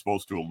was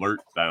supposed to alert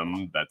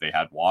them that they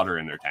had water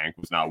in their tank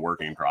was not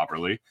working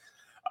properly.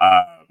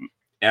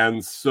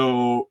 And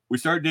so we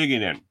started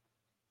digging in.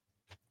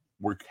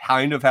 We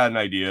kind of had an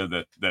idea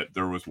that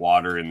there was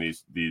water in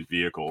these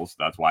vehicles.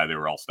 That's why they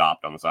were all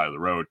stopped on the side of the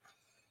road.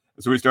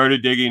 So we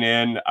started digging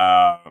in,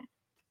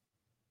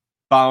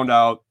 found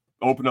out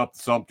opened up the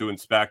sump to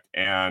inspect,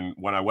 and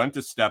when I went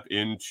to step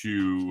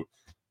into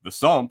the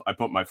sump, I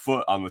put my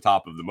foot on the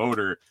top of the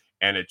motor,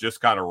 and it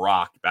just kind of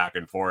rocked back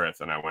and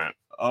forth, and I went,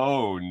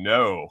 oh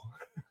no.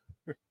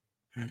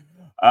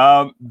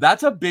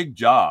 That's a big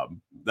job.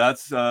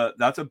 That's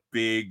a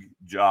big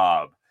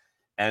job.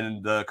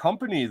 And the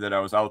company that I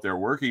was out there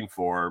working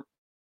for,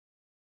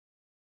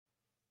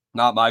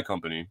 not my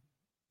company,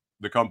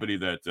 the company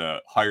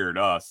that hired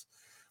us,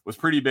 was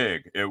pretty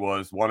big. It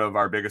was one of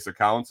our biggest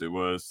accounts. It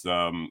was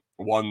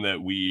one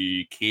that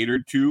we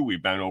catered to, we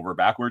bent over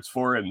backwards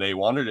for, and they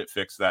wanted it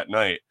fixed that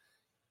night.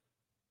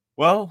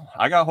 Well,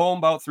 I got home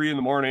about 3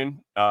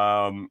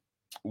 a.m.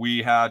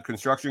 We had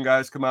construction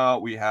guys come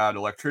out. We had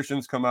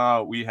electricians come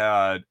out. We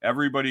had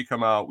everybody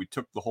come out. We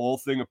took the whole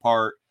thing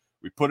apart.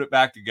 We put it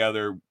back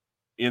together.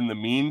 In the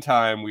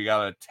meantime, we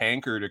got a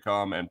tanker to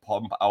come and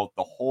pump out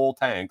the whole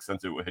tank,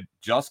 since it had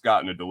just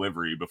gotten a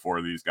delivery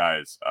before these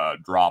guys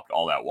dropped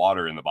all that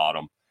water in the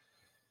bottom.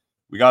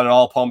 We got it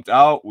all pumped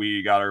out.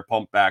 We got our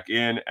pump back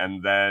in,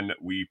 and then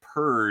we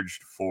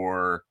purged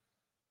for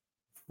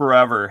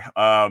forever.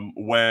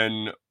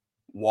 When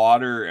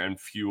water and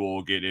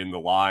fuel get in the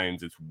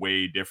lines, it's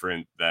way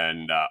different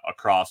than a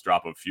cross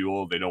drop of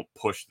fuel. They don't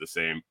push the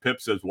same. Pip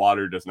says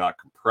water does not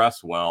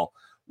compress well.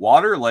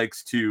 Water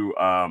likes to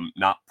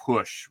not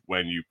push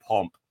when you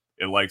pump.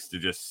 It likes to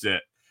just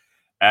sit.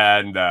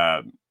 And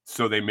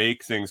so they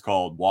make things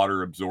called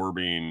water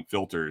absorbing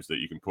filters that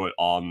you can put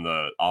on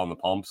the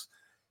pumps.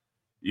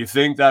 You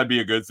think that'd be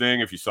a good thing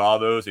if you saw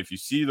those. If you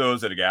see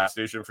those at a gas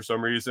station for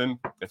some reason,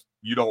 if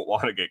you don't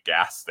want to get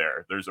gas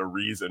there, there's a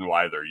reason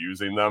why they're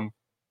using them.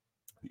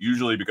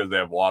 Usually because they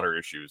have water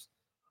issues.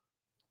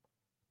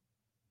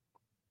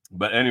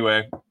 But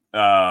anyway,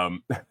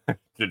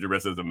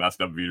 Gingerbread says a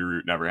messed up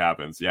Veeder-Root never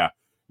happens. Yeah,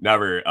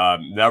 never.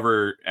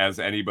 Never has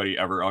anybody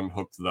ever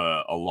unhooked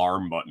the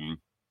alarm button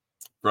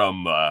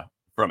from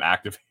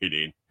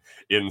activating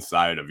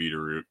inside a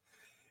Veeder-Root.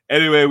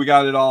 Anyway, we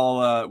got it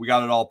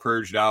all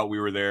purged out. We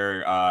were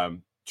there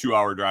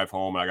 2-hour drive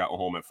home, and I got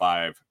home at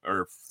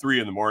 3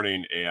 in the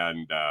morning.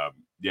 And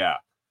yeah,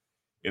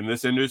 in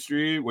this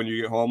industry, when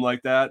you get home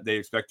like that, they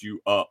expect you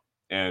up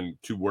and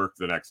to work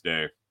the next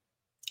day.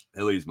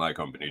 At least my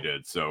company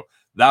did. So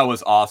that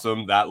was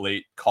awesome. That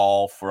late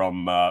call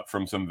from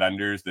some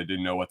vendors that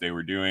didn't know what they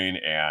were doing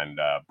and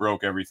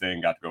broke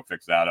everything. Got to go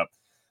fix that up.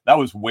 That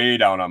was way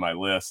down on my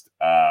list.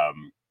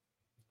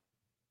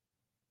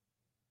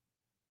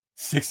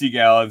 60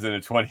 gallons in a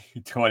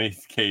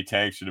 20K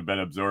tank should have been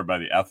absorbed by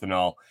the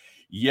ethanol.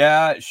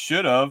 Yeah, it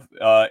should have.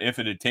 If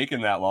it had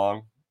taken that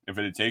long.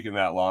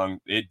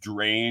 It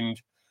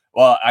drained.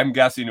 Well, I'm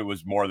guessing it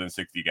was more than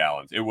 60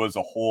 gallons. It was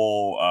a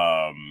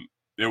whole.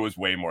 It was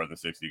way more than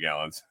 60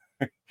 gallons.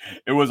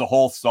 It was a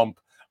whole sump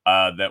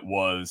that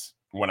was,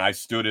 when I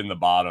stood in the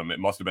bottom, it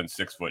must have been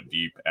 6 foot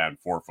deep and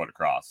 4 foot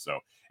across. So,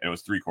 and it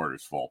was 3/4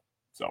 full.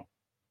 So,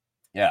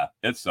 yeah,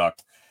 it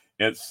sucked.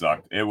 It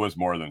was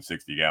more than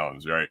 60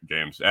 gallons, right,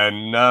 James?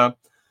 And I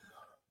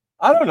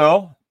don't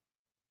know.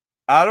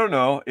 It. I don't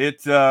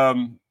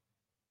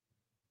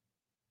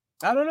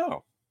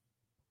know.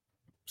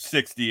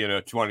 60 in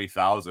a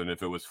 20,000.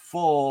 If it was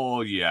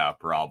full, yeah,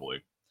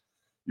 probably.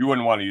 You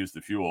wouldn't want to use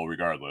the fuel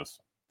regardless.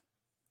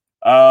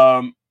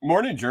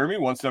 Morning, Jeremy.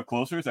 One step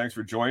closer. Thanks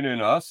for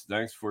joining us.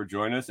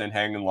 And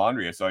hanging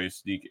laundry. I saw you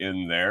sneak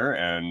in there.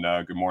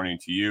 And good morning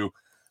to you.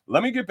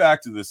 Let me get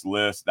back to this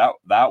list.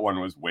 That one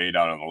was way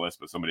down on the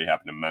list, but somebody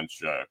happened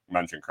to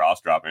mention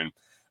cross dropping.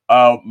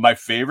 My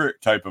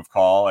favorite type of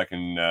call,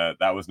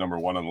 that was number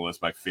 1 on the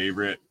list. My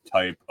favorite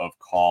type of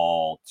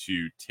call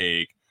to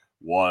take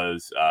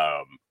was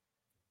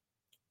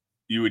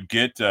you would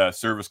get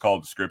service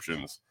call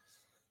descriptions.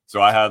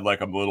 So I had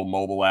like a little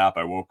mobile app.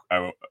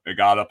 I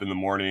got up in the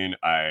morning,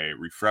 I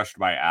refreshed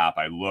my app,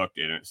 I looked,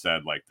 and it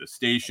said like the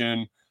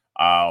station,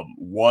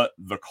 what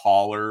the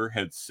caller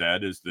had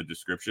said is the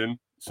description.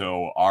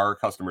 So our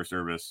customer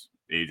service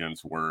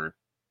agents were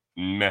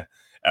meh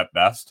at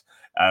best.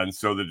 And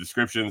so the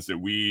descriptions that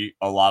we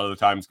a lot of the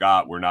times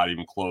got were not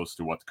even close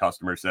to what the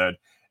customer said.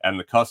 And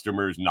the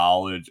customer's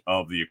knowledge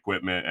of the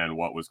equipment and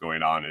what was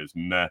going on is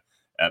meh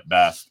at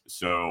best.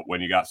 So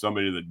when you got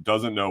somebody that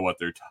doesn't know what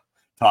they're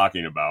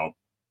talking about,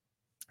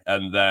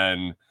 and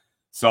then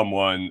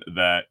someone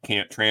that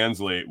can't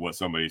translate what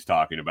somebody's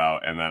talking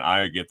about, and then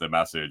I get the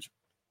message,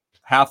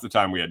 half the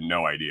time we had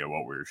no idea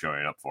what we were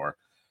showing up for.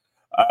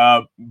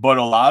 But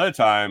a lot of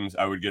times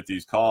I would get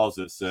these calls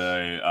that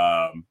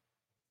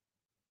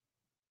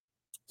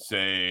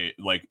say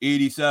like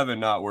 87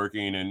 not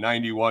working and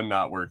 91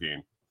 not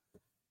working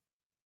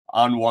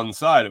on one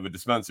side of a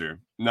dispenser.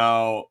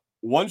 Now,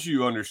 once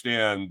you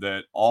understand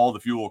that all the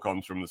fuel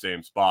comes from the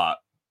same spot,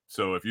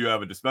 so if you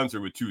have a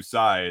dispenser with 2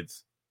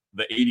 sides,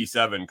 the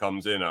 87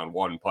 comes in on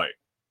one pipe.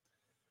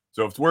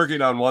 So if it's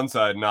working on one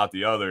side, not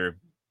the other,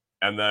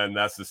 and then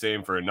that's the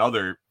same for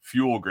another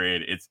fuel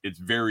grade, it's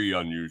very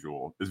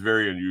unusual. It's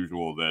very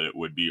unusual that it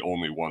would be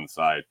only one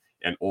side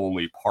and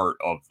only part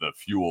of the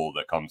fuel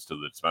that comes to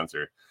the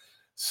dispenser.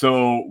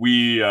 So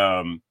we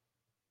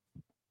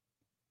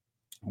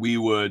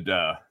would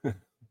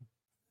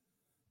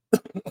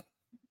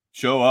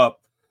show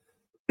up,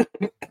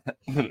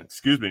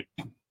 excuse me,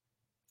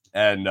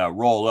 and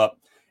roll up.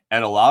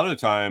 And a lot of the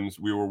times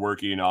we were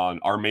working on,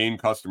 our main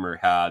customer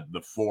had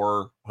the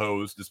 4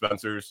 hose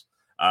dispensers.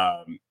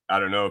 I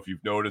don't know if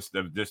you've noticed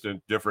the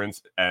distant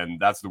difference, and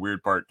that's the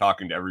weird part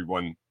talking to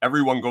everyone.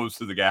 Everyone goes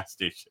to the gas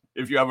station.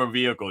 If you have a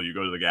vehicle, you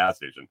go to the gas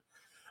station.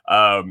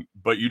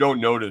 But you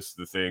don't notice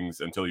the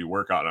things until you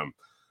work on them.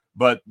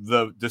 But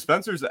the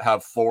dispensers that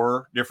have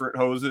 4 different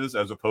hoses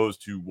as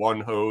opposed to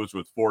 1 hose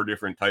with 4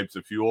 different types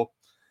of fuel,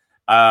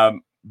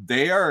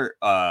 they are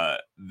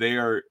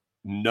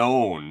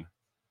known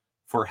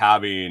for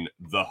having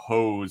the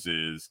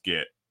hoses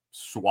get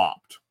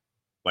swapped,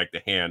 like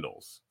the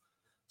handles.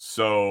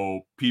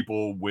 So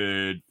people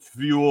would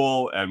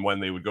fuel, and when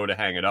they would go to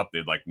hang it up,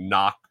 they'd like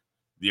knock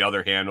the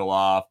other handle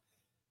off,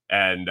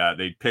 and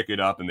they'd pick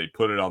it up and they'd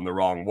put it on the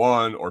wrong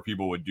one, or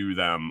people would do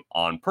them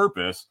on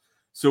purpose.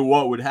 So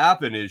what would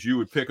happen is you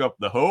would pick up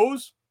the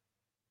hose,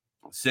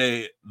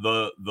 say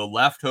the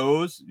left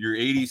hose, your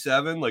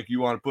 87, like you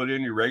want to put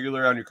in your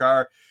regular on your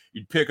car,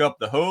 you'd pick up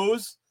the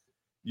hose,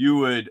 you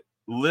would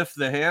lift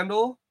the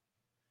handle,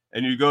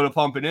 and you go to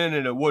pump it in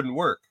and it wouldn't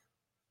work.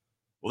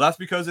 Well, that's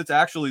because it's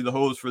actually the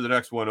hose for the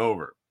next one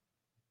over.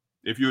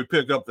 If you had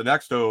picked up the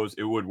next hose,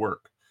 it would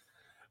work.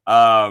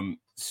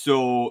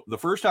 So the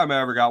first time I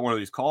ever got one of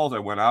these calls, I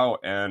went out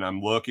and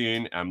I'm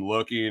looking, and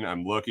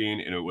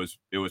it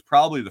was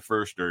probably the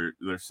first or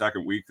the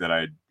second week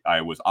that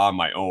I was on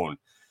my own.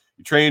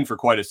 You train for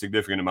quite a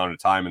significant amount of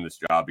time in this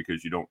job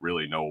because you don't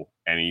really know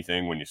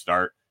anything when you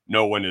start.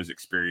 No one is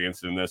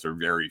experienced in this, or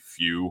very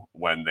few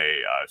when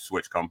they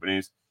switch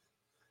companies.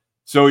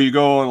 So you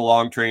go on a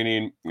long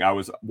training. I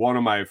was one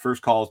of my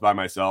first calls by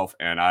myself,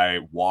 and I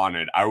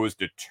was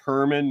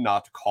determined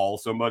not to call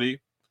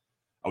somebody.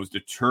 I was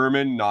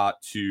determined I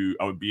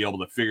would be able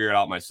to figure it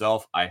out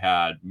myself. I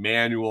had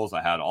manuals.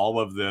 I had all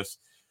of this.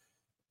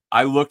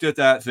 I looked at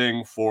that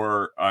thing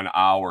for an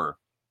hour.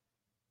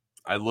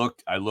 I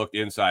looked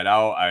inside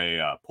out.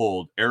 I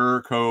pulled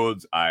error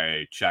codes.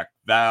 I checked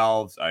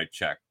valves. I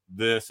checked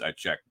this. I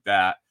checked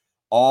that.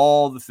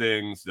 All the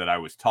things that I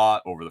was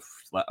taught over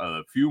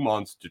the few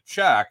months to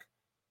check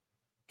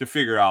to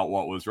figure out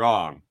what was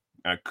wrong.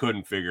 I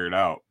couldn't figure it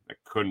out.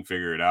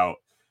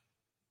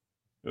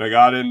 And I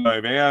got in my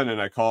van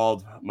and I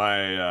called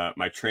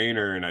my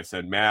trainer and I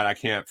said, "Man, I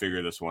can't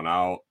figure this one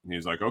out." And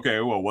he's like, "Okay,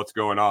 well, what's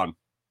going on?"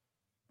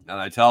 And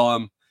I tell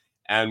him,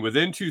 and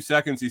within 2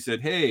 seconds he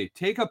said, "Hey,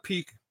 take a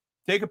peek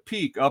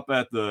up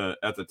at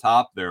the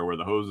top there where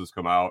the hoses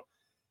come out,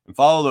 and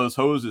follow those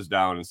hoses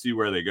down and see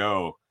where they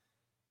go."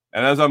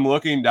 And as I'm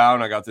looking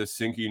down, I got this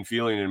sinking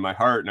feeling in my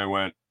heart, and I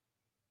went,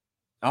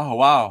 "Oh,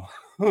 wow,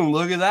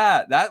 look at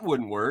that. That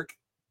wouldn't work."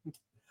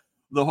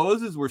 The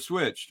hoses were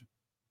switched.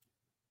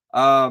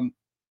 I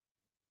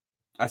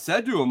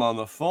said to him on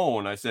the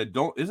phone, I said,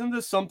 isn't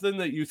this something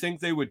that you think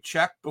they would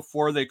check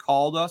before they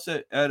called us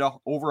at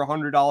over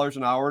 $100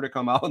 an hour to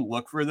come out and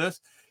look for this?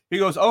 He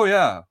goes, "Oh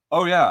yeah.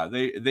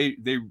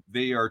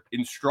 They are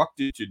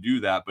instructed to do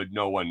that, but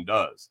no one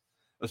does,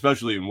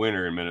 especially in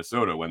winter in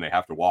Minnesota when they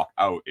have to walk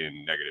out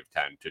in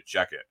 -10 to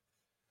check it."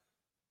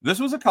 This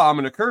was a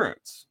common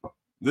occurrence.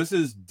 This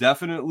is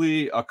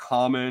definitely a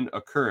common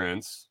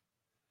occurrence.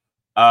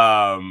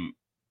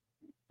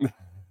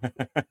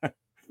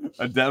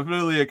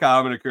 Definitely a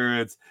common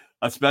occurrence,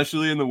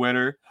 especially in the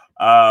winter.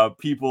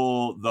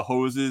 The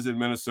hoses in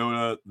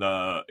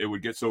Minnesota, it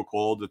would get so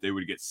cold that they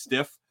would get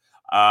stiff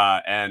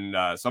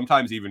and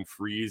sometimes even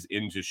freeze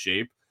into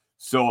shape.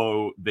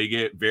 So they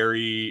get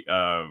very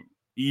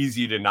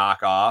easy to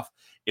knock off.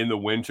 In the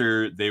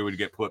winter, they would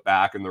get put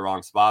back in the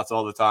wrong spots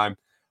all the time.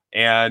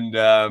 And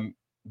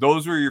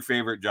those were your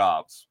favorite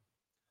jobs.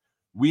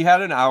 We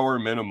had an hour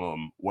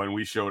minimum when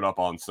we showed up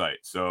on site.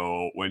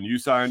 So when you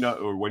signed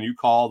up or when you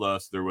called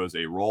us, there was a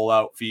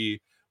rollout fee.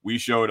 We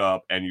showed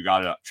up and you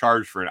got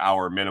charged for an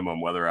hour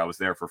minimum, whether I was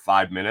there for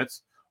 5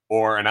 minutes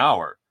or an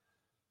hour.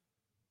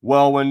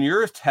 Well, when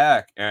you're a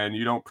tech and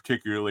you don't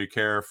particularly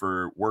care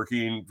for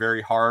working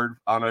very hard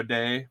on a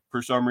day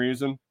for some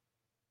reason,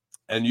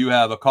 and you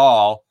have a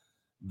call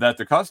that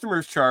the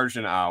customer's charged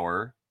an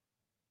hour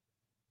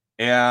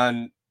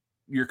and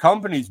your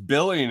company's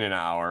billing an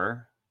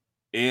hour,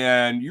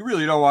 and you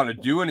really don't want to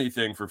do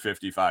anything for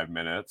 55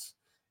 minutes,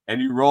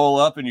 and you roll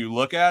up and you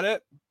look at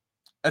it,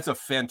 that's a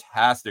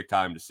fantastic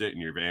time to sit in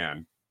your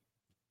van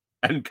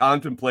and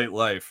contemplate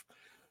life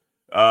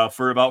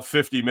for about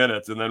 50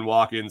 minutes and then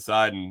walk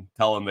inside and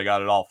tell them they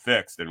got it all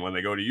fixed. And when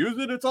they go to use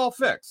it, it's all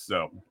fixed.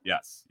 So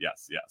yes.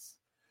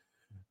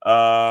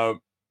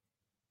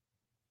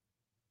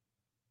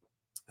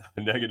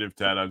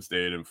 -10, I'm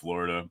staying in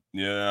Florida.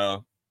 Yeah.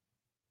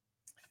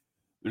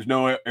 There's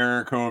no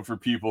error code for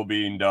people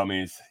being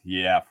dummies.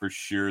 Yeah, for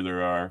sure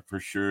there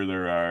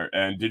are.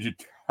 And did you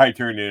try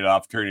turning it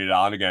off, turning it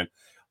on again?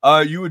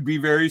 You would be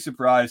very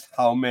surprised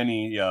how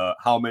many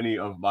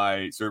of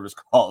my service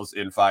calls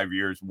in 5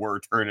 years were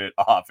turn it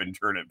off and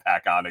turn it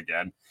back on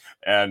again.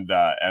 And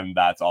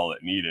that's all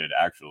it needed,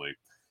 actually.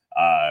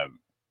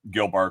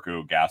 Gil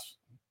Barco gas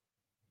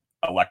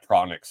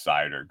electronic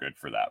side are good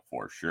for that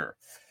for sure.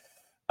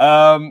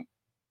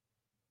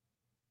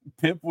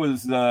 Pip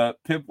was saying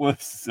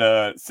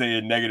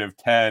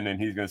 -10, and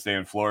he's going to stay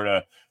in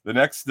Florida. The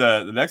next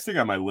thing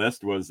on my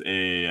list was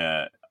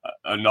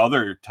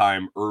another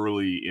time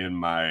early in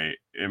my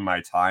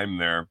time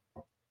there.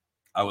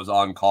 I was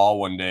on call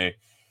one day. It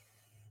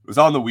was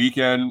on the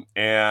weekend,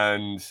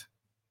 and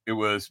it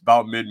was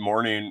about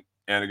mid-morning,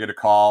 and I get a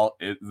call.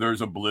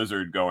 There's a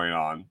blizzard going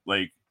on.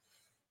 Like,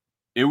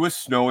 it was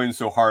snowing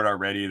so hard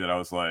already that I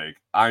was like,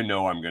 I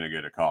know I'm going to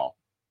get a call.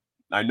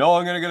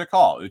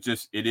 It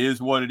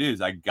is what it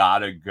is. I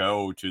gotta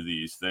go to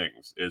these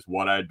things, is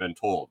what I'd been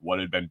told, what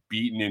had been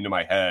beaten into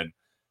my head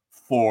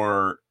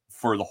for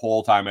the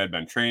whole time I'd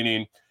been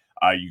training.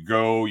 You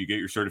go, you get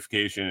your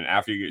certification, and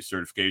after you get your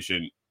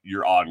certification,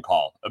 you're on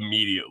call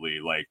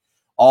immediately. Like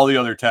all the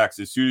other techs,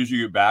 as soon as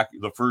you get back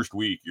the first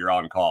week, you're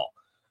on call.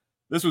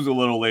 This was a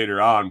little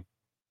later on.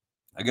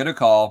 I get a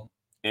call,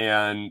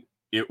 and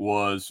it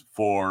was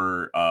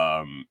for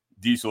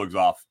diesel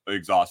exhaust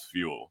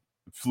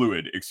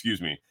fluid,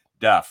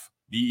 DEF,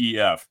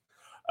 DEF.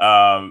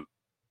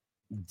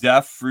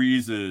 DEF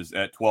freezes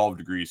at 12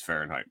 degrees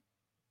Fahrenheit.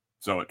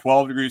 So at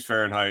 12 degrees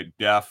Fahrenheit,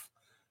 DEF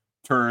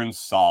turns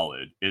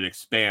solid. It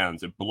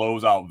expands. It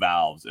blows out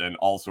valves and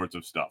all sorts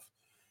of stuff.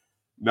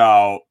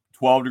 Now,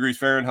 12 degrees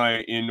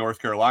Fahrenheit in North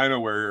Carolina,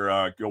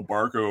 where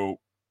Gilbarco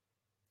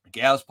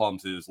gas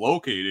pumps is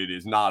located,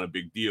 is not a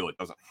big deal. It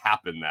doesn't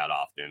happen that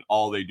often.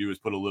 All they do is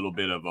put a little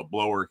bit of a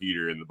blower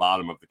heater in the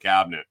bottom of the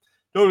cabinet.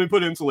 Don't even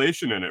put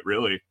insulation in it,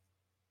 really.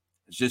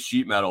 It's just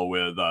sheet metal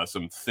with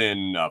some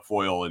thin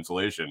foil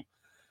insulation.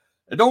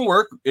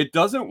 It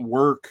doesn't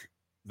work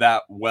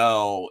that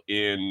well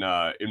in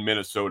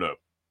Minnesota.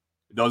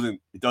 It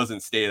doesn't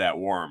stay that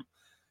warm.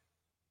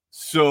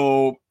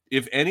 So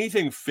if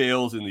anything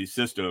fails in these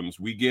systems,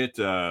 we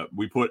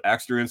put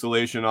extra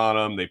insulation on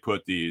them. They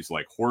put these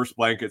like horse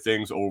blanket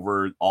things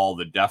over all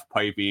the DEF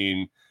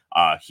piping,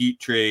 heat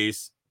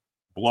trace,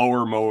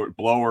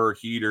 blower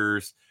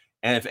heaters.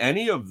 And if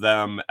any of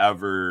them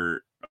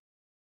ever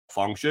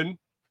function,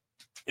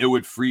 it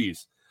would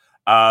freeze.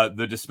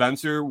 The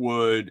dispenser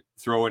would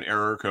throw an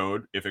error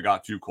code if it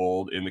got too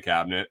cold in the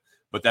cabinet,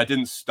 but that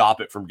didn't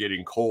stop it from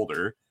getting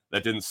colder.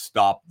 That didn't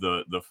stop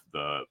the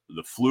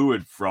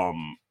fluid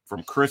from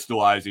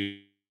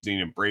crystallizing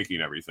and breaking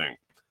everything.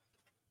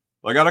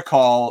 I got a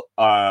call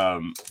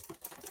from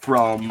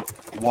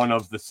one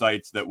of the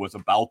sites that was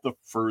about the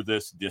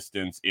furthest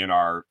distance in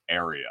our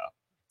area,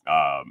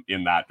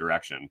 in that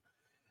direction.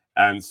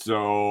 And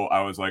so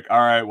I was like, all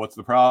right, what's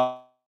the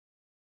problem?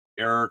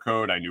 Error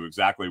code. I knew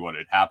exactly what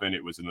had happened.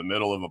 It was in the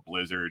middle of a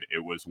blizzard.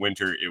 It was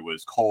winter. It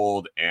was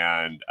cold,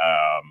 and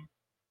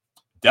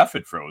DEF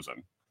had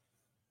frozen.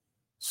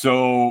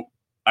 So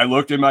I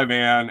looked in my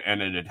van,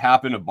 and it had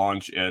happened a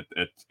bunch in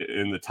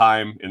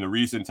the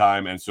recent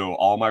time. And so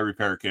all my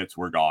repair kits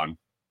were gone.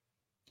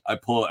 I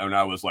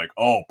was like,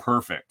 oh,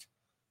 perfect.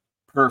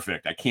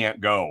 I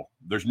can't go.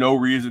 There's no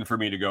reason for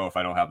me to go if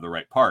I don't have the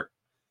right part.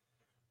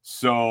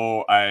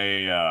 So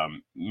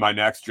my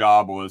next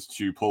job was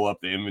to pull up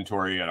the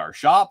inventory at our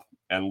shop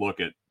and look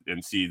at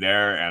and see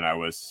there. And I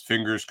was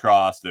fingers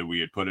crossed that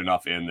we had put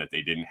enough in that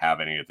they didn't have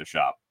any at the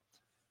shop.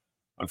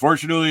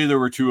 Unfortunately, there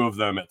were 2 of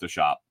them at the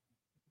shop.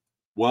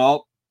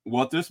 Well,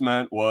 what this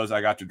meant was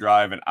I got to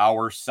drive an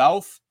hour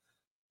south.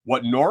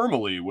 What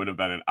normally would have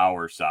been an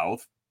hour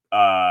south.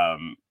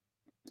 It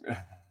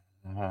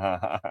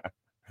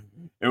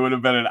would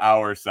have been an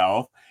hour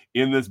south.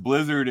 In this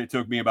blizzard, it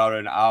took me about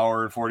an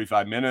hour and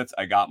 45 minutes.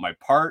 I got my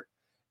part,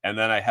 and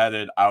then I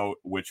headed out,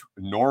 which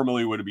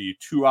normally would be a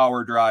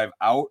 2-hour drive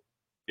out.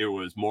 It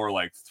was more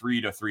like 3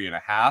 to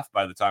 3.5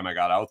 by the time I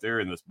got out there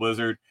in this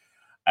blizzard.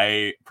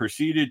 I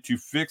proceeded to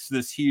fix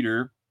this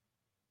heater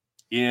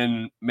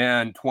in,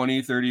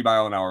 20, 30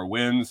 mile an hour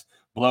winds,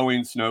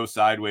 blowing snow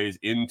sideways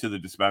into the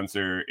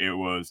dispenser. It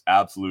was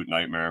absolute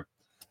nightmare.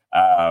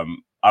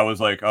 I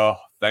was like, oh,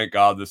 thank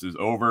God this is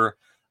over.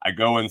 I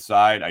go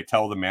inside. I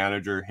tell the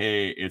manager,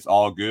 hey, it's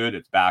all good.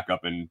 It's back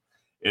up and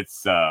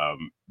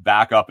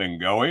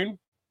going.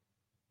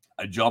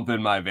 I jump in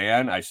my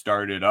van. I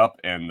start it up,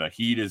 and the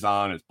heat is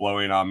on. It's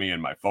blowing on me,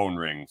 and my phone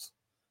rings.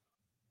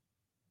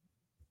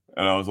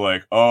 And I was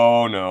like,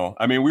 oh no.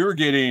 I mean, we were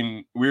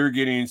getting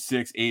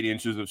 6-8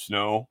 inches of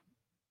snow,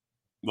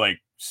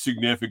 like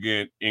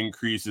significant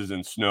increases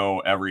in snow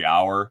every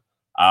hour.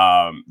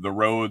 The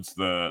roads,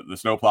 the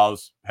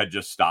snowplows had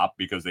just stopped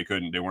because they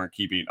weren't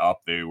keeping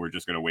up. They were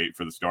just going to wait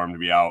for the storm to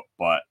be out.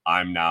 But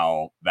I'm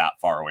now that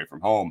far away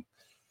from home.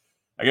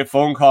 I get a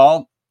phone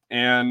call,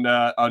 and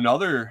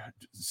another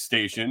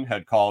station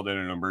had called in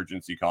an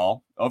emergency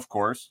call. Of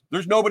course,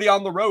 there's nobody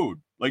on the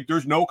road. Like,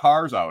 there's no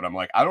cars out. I'm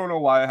like, I don't know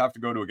why I have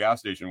to go to a gas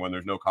station when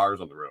there's no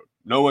cars on the road.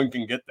 No one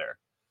can get there.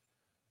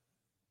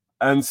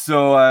 And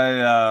so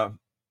I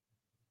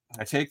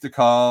take the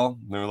call.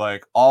 And they're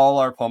like, all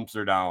our pumps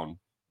are down.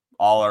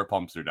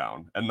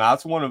 And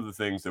that's one of the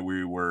things that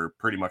we were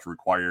pretty much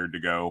required to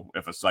go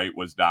if a site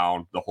was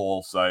down, the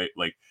whole site.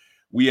 Like,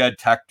 we had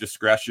tech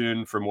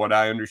discretion from what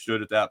I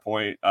understood at that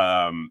point.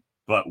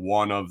 but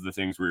one of the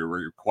things we were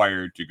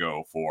required to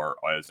go for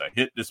was a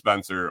hit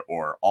dispenser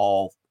or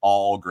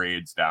all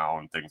grades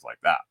down, things like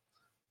that.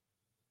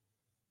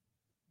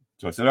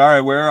 So I said, all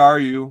right, where are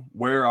you?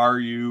 Where are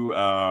you?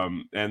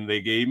 And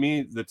they gave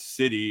me the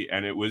city,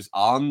 and it was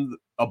on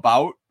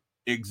about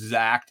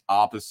exact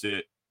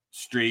opposite,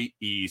 straight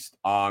east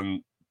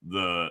on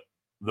the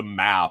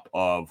map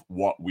of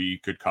what we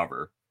could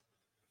cover.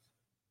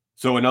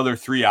 So another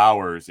 3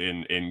 hours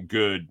in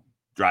good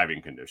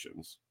driving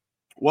conditions.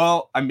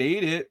 Well, I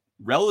made it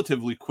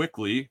relatively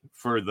quickly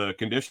for the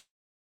condition.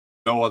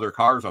 No other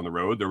cars on the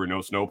road. There were no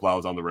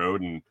snowplows on the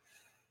road, and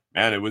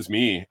man, it was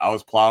me. I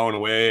was plowing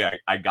away.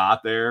 I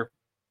got there.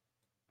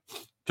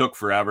 Took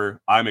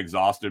forever. I'm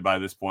exhausted by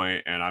this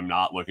point, and I'm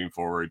not looking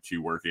forward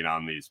to working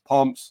on these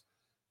pumps.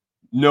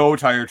 No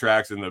tire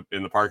tracks in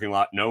the parking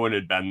lot. No one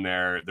had been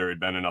there. There had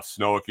been enough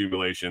snow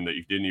accumulation that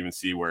you didn't even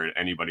see where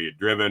anybody had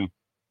driven.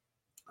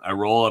 I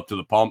roll up to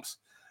the pumps.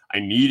 I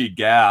needed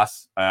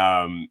gas.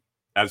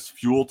 As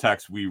fuel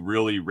techs, we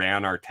really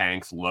ran our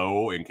tanks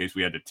low in case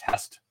we had to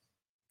test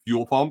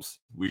fuel pumps.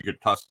 We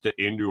could test it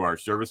into our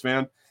service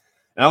van.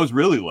 And I was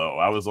really low.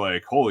 I was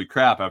like, holy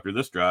crap, after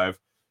this drive.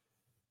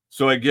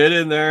 So I get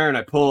in there and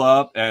I pull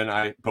up,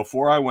 and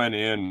before I went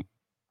in,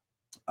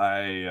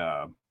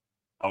 I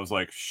was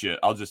like, shit,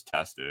 I'll just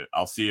test it.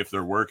 I'll see if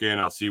they're working.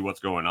 I'll see what's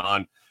going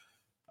on.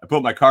 I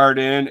put my card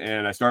in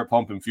and I start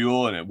pumping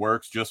fuel, and it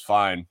works just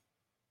fine.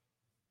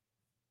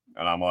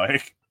 And I'm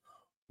like,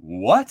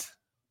 what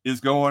is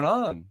going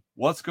on?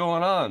 What's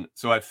going on?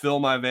 So I fill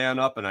my van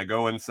up and I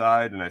go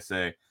inside and I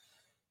say,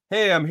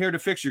 hey, I'm here to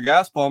fix your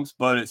gas pumps,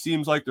 but it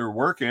seems like they're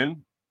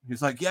working.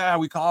 He's like, yeah,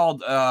 we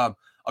called. A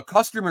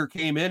customer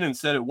came in and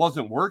said it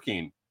wasn't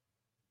working.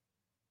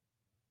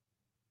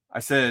 I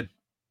said,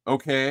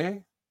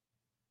 okay.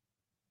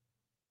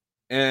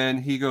 And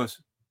he goes,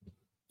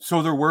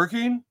 so they're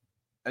working?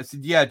 I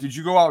said, yeah, did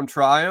you go out and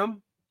try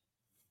them?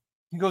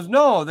 He goes,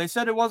 no, they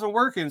said it wasn't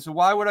working. So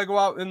why would I go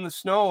out in the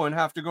snow and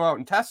have to go out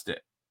and test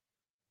it?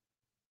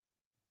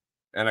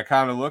 And I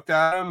kind of looked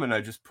at him and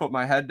I just put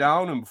my head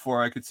down. And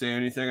before I could say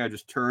anything, I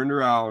just turned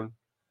around.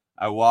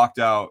 I walked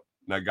out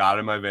and I got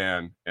in my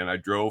van and I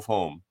drove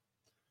home.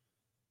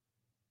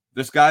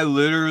 This guy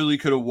literally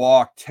could have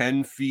walked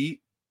 10 feet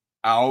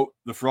out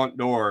the front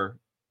door,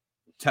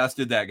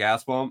 tested that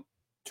gas pump,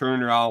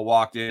 turned around,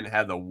 walked in,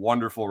 had the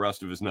wonderful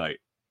rest of his night.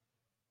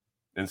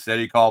 Instead,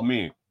 he called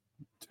me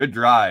to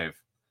drive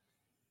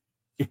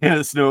in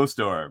a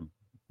snowstorm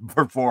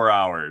for 4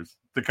 hours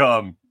to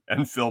come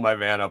and fill my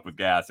van up with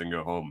gas and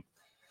go home.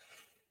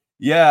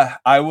 Yeah,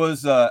 I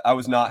was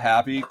not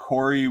happy.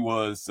 Corey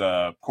was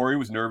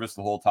nervous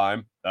the whole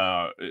time.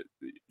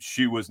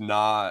 She was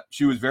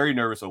very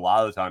nervous a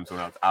lot of the times when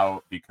I was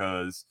out,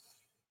 because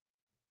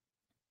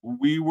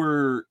we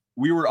were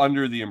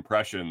under the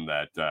impression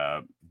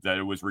that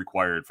it was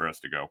required for us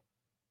to go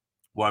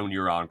when you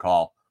were on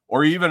call,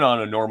 or even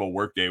on a normal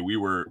work day. We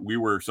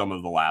were some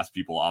of the last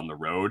people on the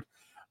road.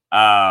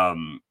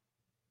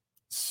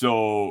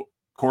 So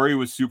Corey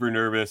was super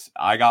nervous.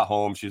 I got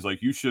home. She's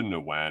like, you shouldn't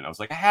have went. I was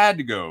like, I had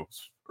to go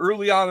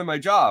early on in my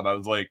job. I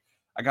was like,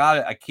 I got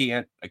it. I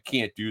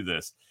can't do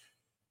this.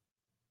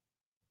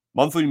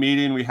 Monthly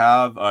meeting we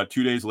have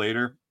 2 days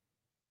later,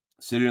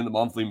 sitting in the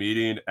monthly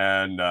meeting,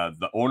 and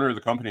the owner of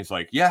the company is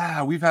like,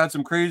 yeah, we've had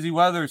some crazy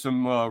weather,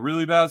 some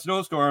really bad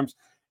snowstorms.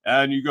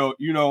 And you go,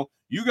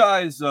 you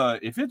guys,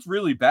 if it's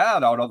really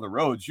bad out on the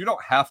roads, you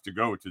don't have to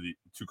go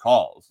to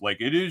calls. Like,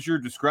 it is your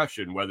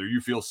discretion whether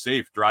you feel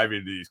safe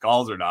driving to these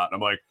calls or not. And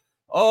I'm like,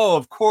 oh,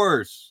 of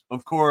course.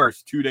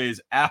 2 days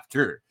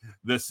after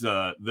this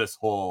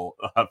whole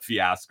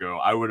fiasco,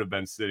 I would have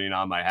been sitting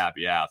on my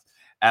happy ass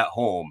at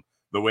home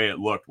the way it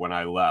looked when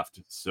I left.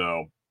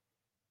 So,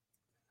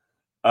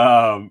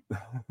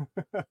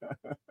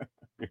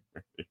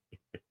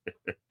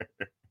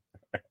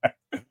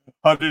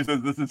 Hunter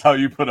says, this is how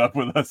you put up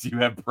with us. You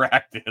have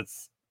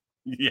practice.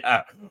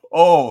 Yeah.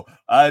 Oh,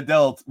 I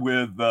dealt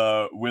with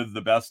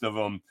the best of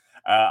them.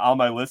 On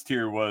my list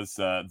here was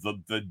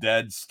the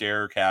dead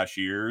stare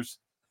cashiers.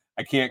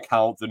 I can't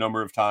count the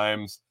number of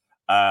times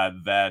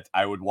that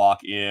I would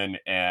walk in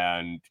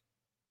and,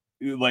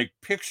 like,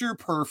 picture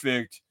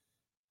perfect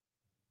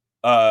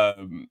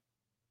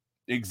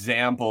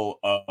example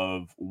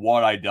of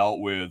what I dealt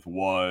with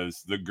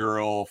was the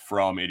girl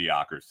from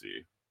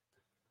Idiocracy.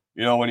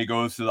 When he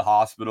goes to the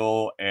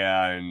hospital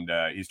and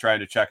he's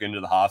trying to check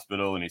into the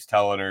hospital and he's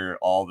telling her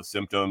all the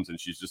symptoms and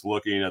she's just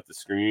looking at the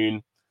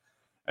screen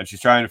and she's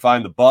trying to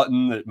find the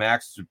button that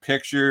matches the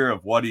picture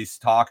of what he's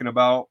talking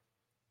about.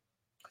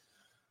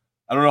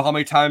 I don't know how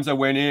many times I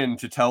went in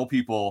to tell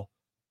people,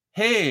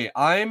 hey,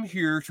 I'm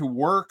here to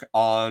work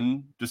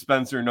on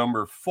dispenser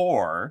number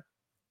 4.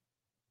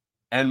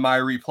 And my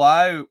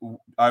reply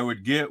I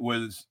would get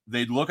was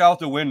they'd look out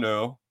the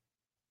window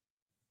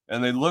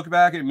and they'd look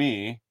back at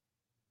me.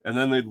 And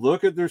then they'd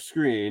look at their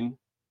screen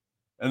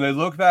and they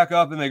look back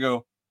up and they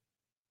go,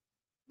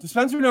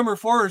 dispenser number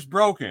 4 is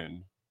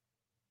broken.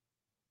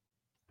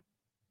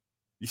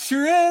 You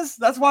sure is?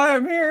 That's why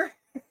I'm here.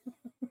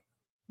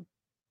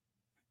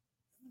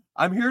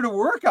 I'm here to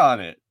work on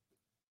it.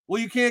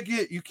 Well, you can't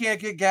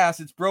get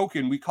gas. It's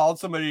broken. We called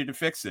somebody to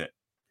fix it.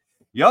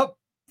 Yep,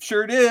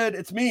 sure did.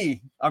 It's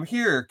me. I'm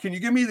here. Can you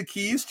give me the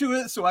keys to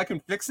it so I can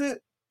fix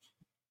it?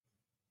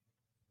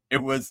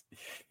 It was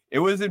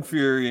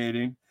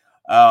infuriating.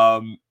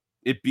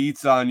 It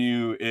beats on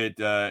you. It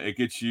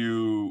gets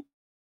you.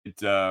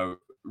 It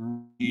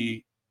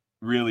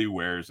really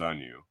wears on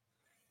you.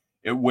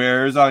 It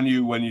wears on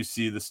you when you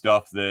see the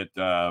stuff that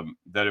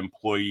that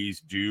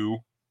employees do.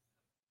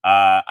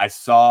 I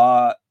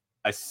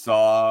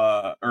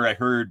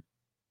heard,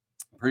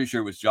 pretty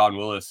sure it was John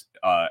Willis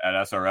at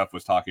SRF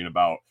was talking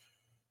about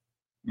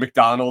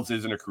McDonald's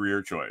isn't a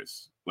career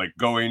choice. Like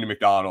going to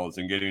McDonald's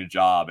and getting a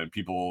job, and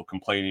people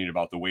complaining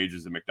about the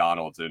wages at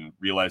McDonald's and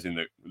realizing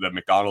that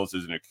McDonald's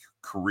isn't a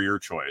career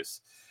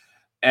choice.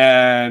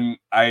 And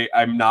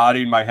I'm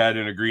nodding my head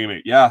in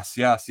agreement. Yes,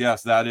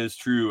 that is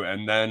true.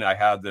 And then I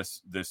had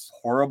this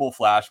horrible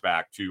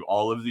flashback to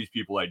all of these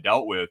people I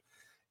dealt with,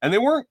 and they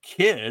weren't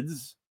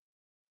kids.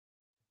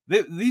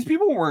 These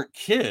people weren't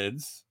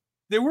kids.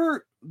 They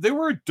were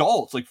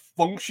adults, like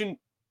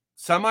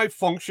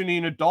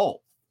semi-functioning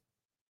adults.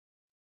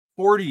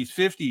 40s,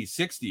 50s,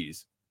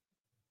 60s.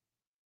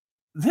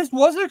 This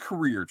was a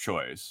career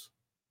choice.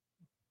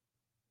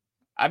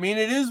 I mean,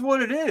 it is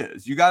what it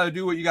is. You got to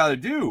do what you got to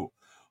do.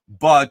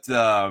 But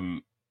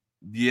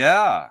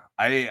yeah,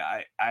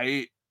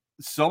 I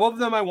some of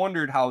them I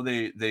wondered how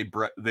they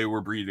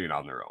were breathing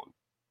on their own.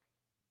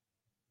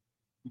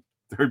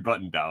 Third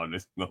button down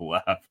is on the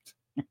left.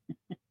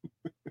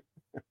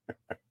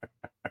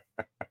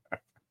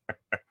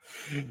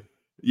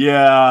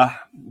 Yeah.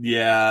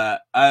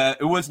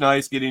 It was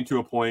nice getting to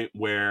a point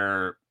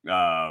where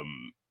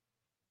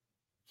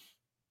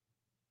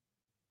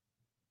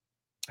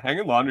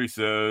Hanging Laundry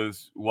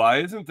says, why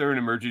isn't there an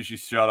emergency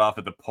shut off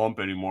at the pump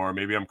anymore?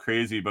 Maybe I'm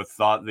crazy, but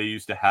thought they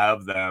used to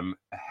have them.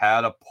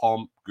 Had a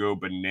pump go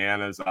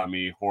bananas on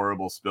me.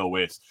 Horrible spill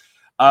waste.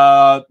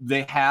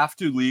 They have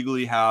to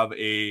legally have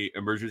a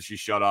emergency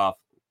shut off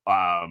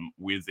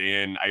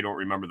within, I don't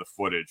remember the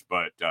footage,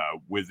 but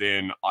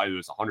within either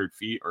 100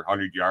 feet or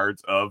 100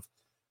 yards of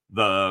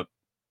the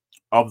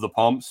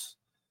pumps.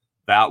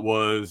 That's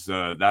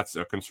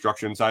a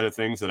construction side of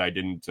things that I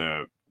didn't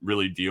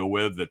really deal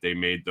with, that they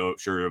made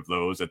sure of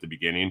those at the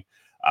beginning.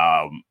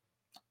 I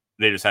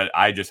just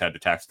had to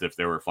text if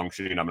they were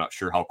functioning. I'm not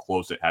sure how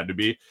close it had to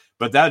be,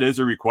 but that is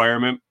a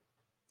requirement.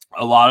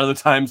 A lot of the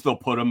times they'll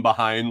put them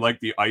behind like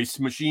the ice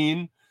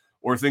machine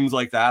or things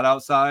like that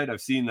outside.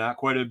 I've seen that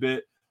quite a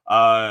bit.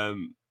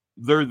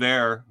 They're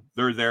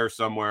there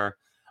somewhere.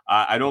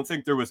 I don't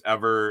think there was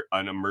ever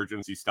an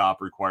emergency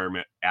stop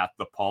requirement at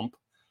the pump.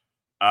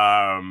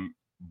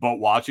 But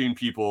watching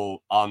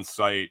people on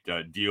site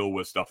deal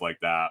with stuff like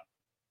that.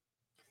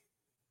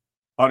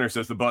 Hunter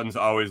says the button's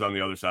always on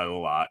the other side of the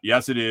lot.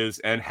 Yes, it is.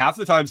 And half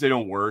the times they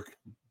don't work.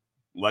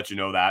 Let you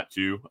know that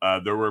too.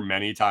 There were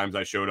many times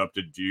I showed up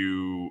to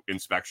do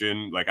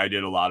inspection. Like I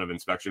did a lot of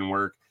inspection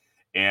work,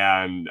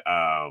 and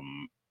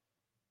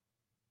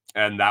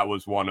that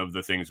was one of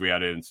the things we had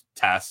to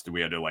test.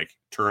 We had to like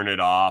turn it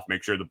off,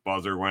 make sure the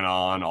buzzer went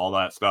on, all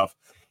that stuff.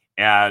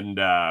 And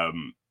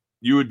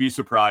you would be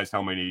surprised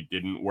how many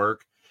didn't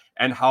work.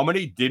 And how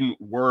many didn't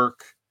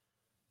work,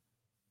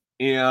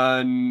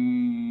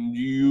 and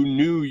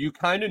you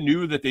kind of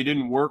knew that they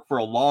didn't work for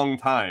a long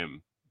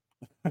time.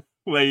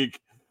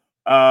 Like,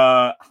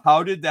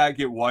 how did that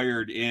get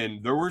wired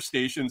in? There were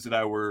stations that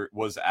I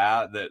was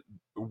at at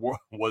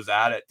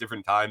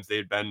different times. They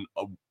had been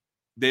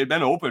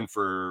open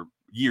for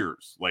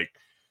years, like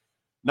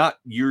not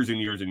years and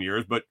years and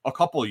years, but a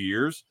couple of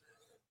years.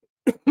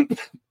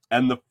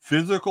 And the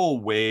physical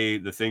way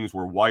the things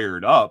were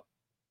wired up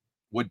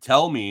would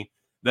tell me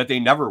that they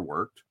never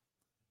worked,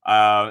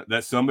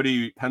 that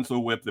somebody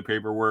pencil whipped the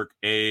paperwork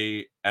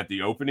at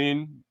the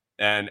opening,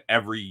 and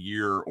every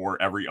year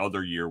or every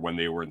other year when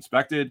they were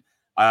inspected,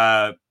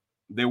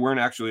 they weren't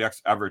actually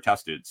ever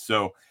tested.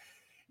 So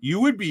you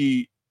would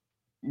be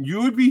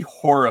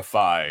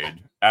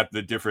horrified at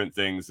the different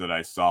things that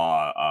I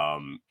saw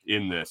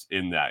in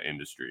that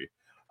industry.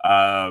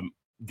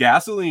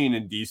 Gasoline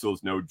and diesel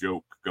is no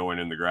joke going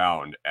in the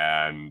ground,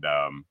 and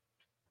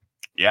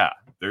yeah,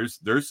 there's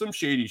some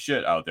shady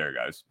shit out there,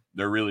 guys.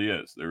 There really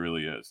is.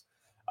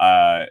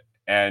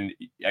 And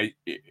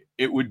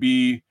it would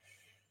be,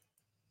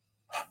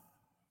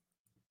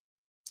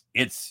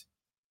 it's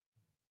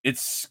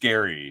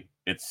scary.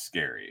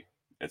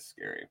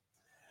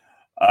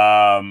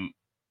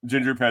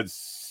 Ginger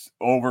Pets,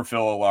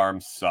 overfill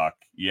alarms suck.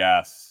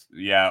 Yes.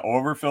 Yeah.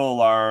 Overfill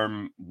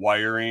alarm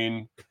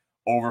wiring,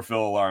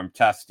 overfill alarm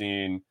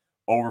testing,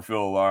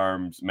 overfill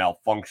alarms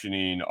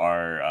malfunctioning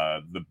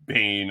are the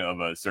bane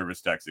of a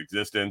service tech's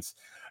existence.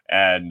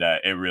 And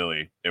it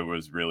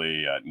was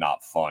really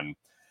not fun.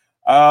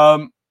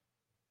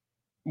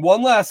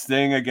 One last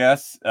thing, I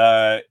guess,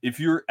 if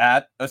you're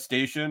at a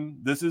station,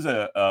 this is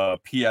a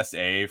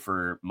PSA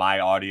for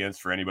my audience,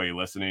 for anybody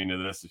listening to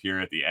this here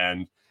at the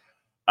end.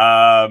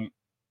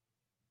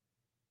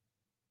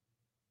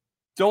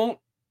 Don't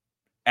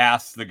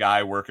ask the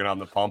guy working on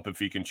the pump if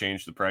he can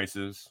change the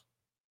prices.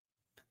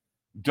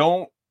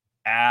 Don't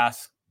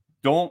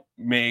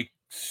make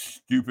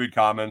stupid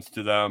comments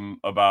to them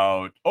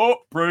about, oh,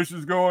 price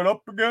is going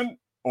up again,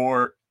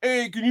 or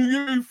hey, can you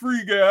give me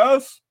free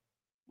gas?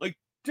 Like,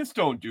 just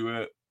don't do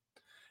it.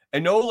 I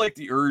know, like,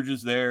 the urge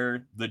is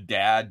there, the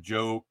dad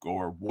joke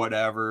or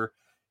whatever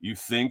you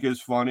think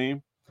is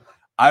funny.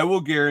 I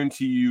will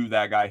guarantee you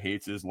that guy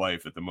hates his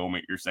life at the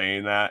moment you're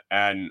saying that,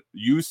 and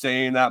you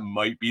saying that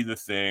might be the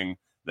thing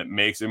that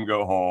makes him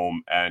go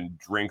home and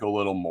drink a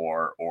little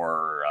more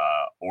or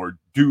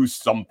do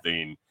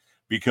something,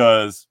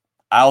 because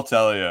I'll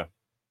tell you,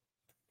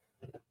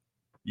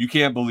 you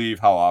can't believe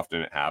how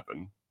often it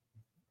happened.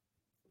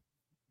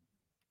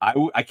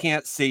 I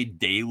can't say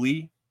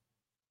daily.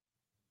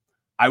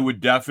 I would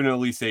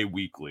definitely say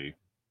weekly.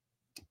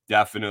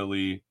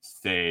 Definitely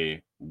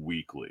say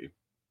weekly.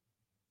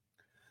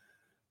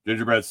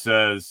 Gingerbread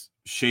says,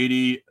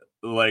 Shady,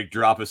 like,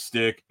 drop a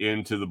stick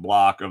into the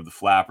block of the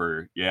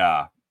flapper.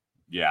 Yeah.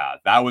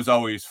 That was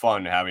always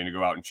fun, having to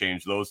go out and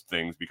change those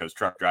things because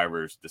truck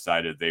drivers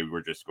decided they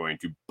were just going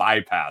to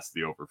bypass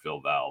the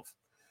overfill valve.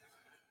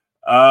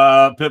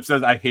 Pip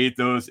says, I hate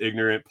those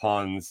ignorant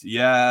puns.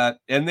 Yeah,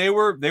 and they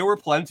were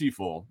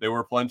plentiful. They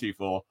were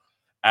plentiful.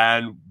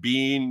 And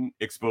being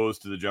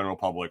exposed to the general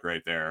public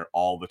right there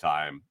all the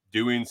time,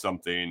 doing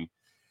something.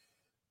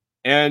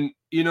 And,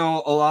 you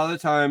know, a lot of the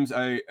times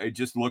I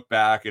just look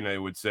back and I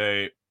would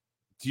say,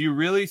 do you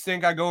really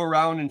think I go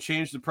around and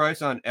change the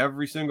price on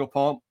every single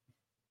pump?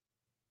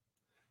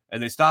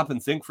 And they stop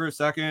and think for a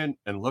second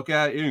and look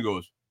at it and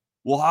goes,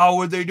 well, how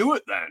would they do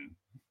it then?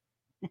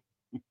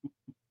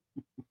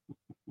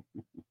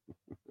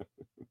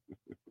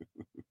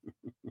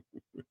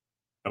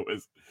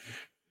 It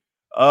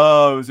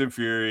was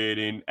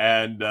infuriating.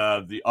 And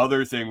the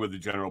other thing with the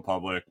general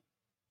public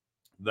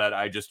that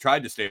I just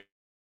tried to stay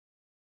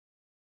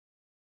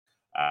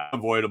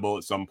avoidable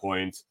at some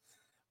points,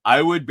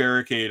 I would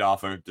barricade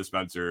off a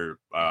dispenser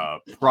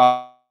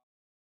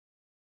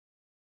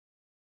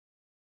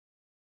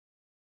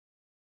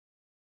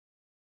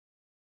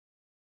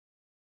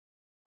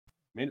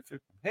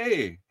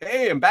Hey,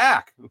 I'm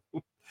back.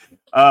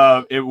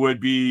 It would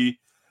be,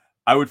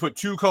 I would put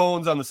 2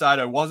 cones on the side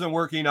I wasn't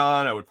working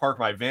on. I would park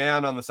my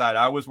van on the side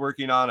I was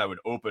working on. I would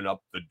open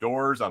up the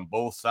doors on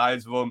both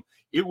sides of them.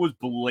 It was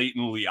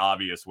blatantly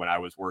obvious when I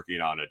was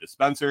working on a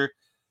dispenser.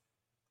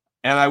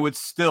 And I would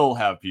still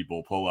have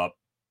people pull up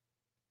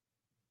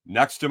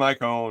next to my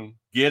cone,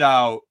 get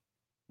out,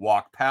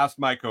 walk past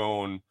my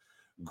cone,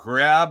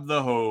 grab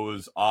the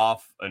hose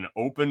off an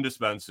open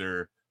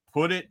dispenser,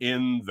 put it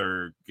in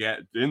their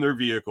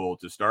vehicle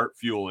to start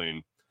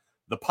fueling.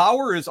 The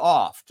power is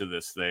off to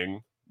this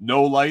thing.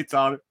 No lights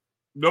on it,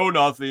 no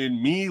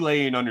nothing. Me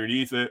laying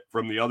underneath it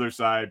from the other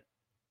side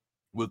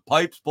with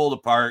pipes pulled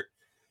apart,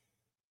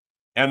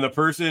 and the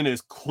person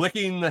is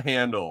clicking the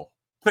handle.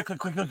 Click, click,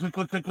 click, click, click,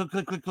 click, click, click,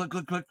 click, click,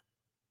 click, click, click,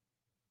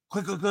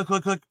 click, click, click,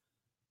 click, click,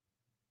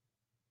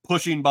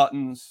 pushing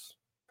buttons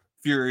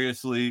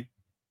furiously.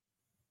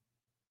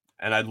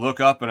 And I'd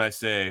look up and I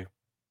say,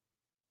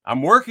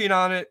 I'm working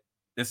on it.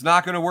 It's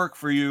not going to work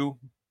for you.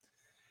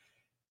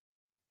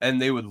 And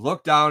they would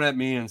look down at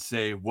me and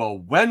say, well,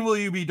 when will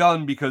you be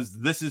done? Because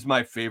this is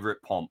my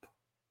favorite pump.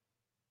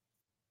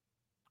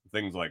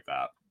 Things like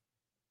that.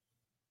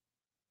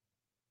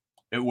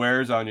 It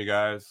wears on you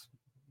guys.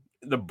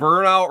 The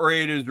burnout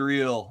rate is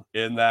real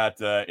in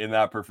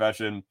that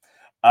profession.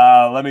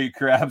 Let me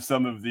grab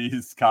some of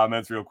these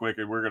comments real quick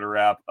and we're going to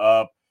wrap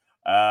up.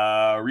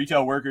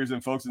 Retail workers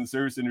and folks in the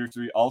service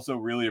industry also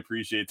really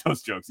appreciate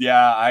those jokes.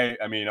 Yeah,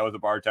 I mean, I was a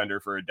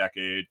bartender for a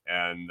decade,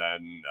 and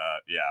then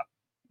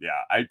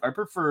I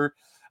prefer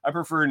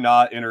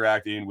not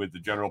interacting with the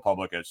general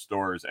public at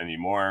stores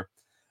anymore.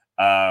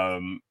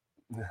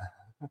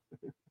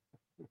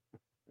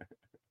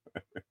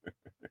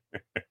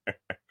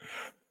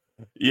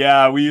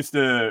 Yeah, we used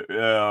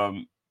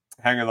to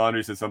Hanging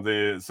Laundry said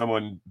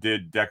someone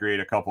did decorate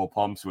a couple of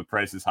pumps with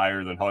prices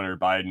higher than Hunter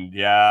Biden.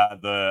 Yeah,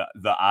 the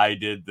I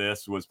did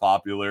this was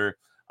popular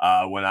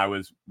when I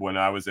was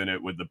in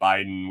it with the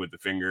Biden with the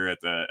finger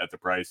at the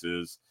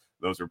prices.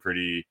 Those were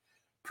pretty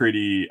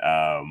pretty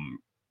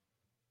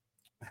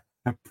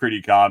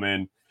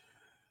common.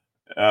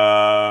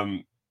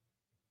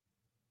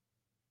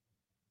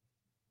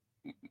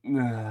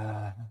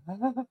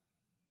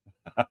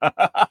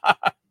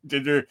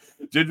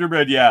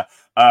 Gingerbread, yeah.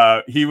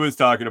 He was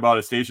talking about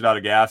a station out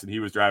of gas, and he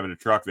was driving a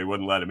truck. They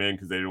wouldn't let him in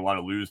because they didn't want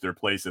to lose their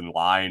place in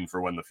line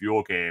for when the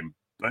fuel came.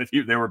 But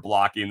they were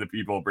blocking the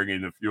people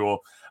bringing the fuel.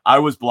 I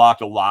was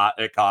blocked a lot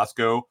at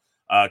Costco.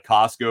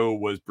 Costco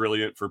was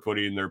brilliant for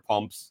putting their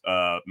pumps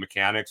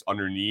mechanics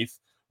underneath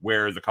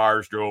where the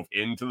cars drove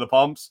into the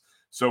pumps.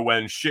 So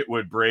when shit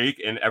would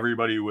break and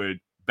everybody would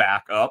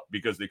back up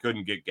because they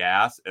couldn't get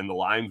gas and the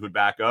lines would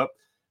back up,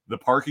 the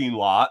parking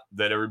lot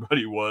that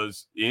everybody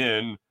was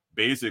in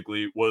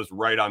basically was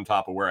right on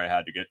top of where I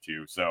had to get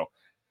to. So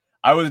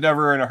I was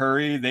never in a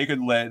hurry. They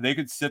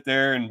could sit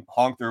there and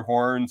honk their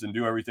horns and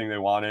do everything they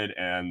wanted,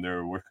 and they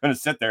were going to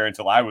sit there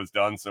until I was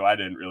done, so I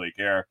didn't really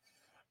care.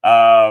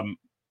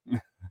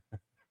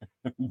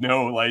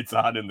 No lights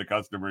on in the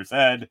customer's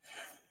head.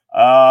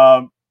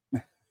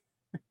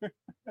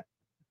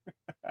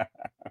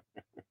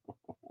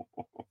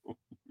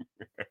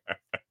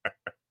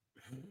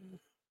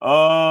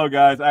 Oh,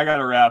 guys, I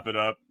gotta wrap it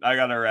up.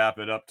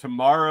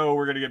 Tomorrow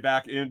we're gonna get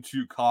back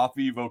into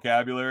coffee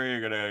vocabulary.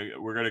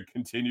 We're gonna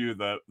continue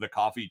the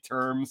coffee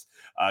terms,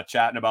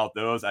 chatting about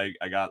those. I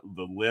got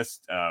the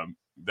list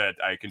that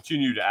I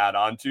continue to add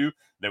on to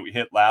that we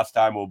hit last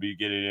time. We'll be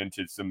getting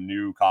into some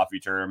new coffee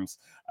terms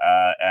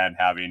and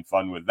having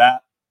fun with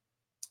that.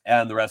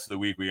 And the rest of the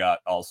week, we got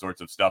all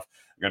sorts of stuff.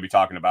 We're going to be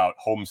talking about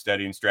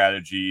homesteading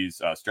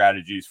strategies,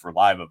 strategies for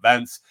live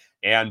events,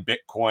 and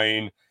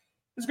Bitcoin.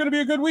 It's going to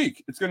be a good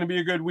week. It's going to be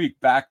a good week.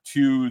 Back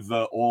to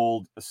the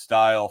old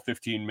style,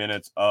 15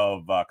 minutes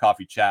of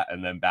coffee chat,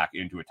 and then back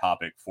into a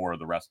topic for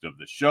the rest of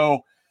the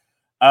show.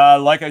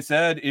 Like I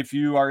said, if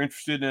you are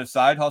interested in a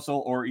side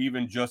hustle or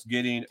even just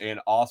getting an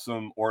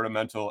awesome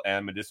ornamental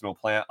and medicinal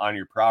plant on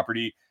your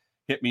property,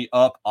 hit me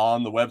up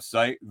on the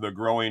website, The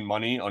Growing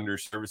Money, under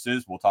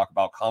services. We'll talk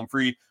about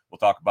comfrey. We'll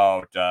talk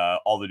about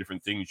all the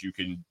different things you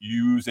can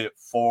use it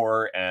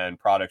for and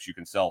products you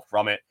can sell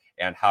from it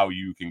and how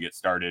you can get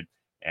started.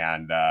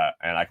 And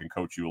I can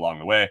coach you along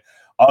the way.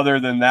 Other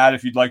than that,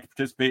 if you'd like to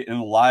participate in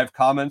the live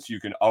comments, you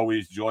can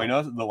always join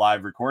us in the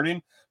live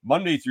recording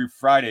Monday through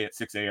Friday at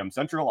 6 a.m.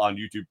 Central on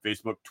YouTube,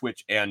 Facebook,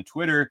 Twitch, and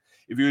Twitter.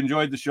 If you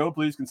enjoyed the show,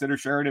 please consider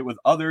sharing it with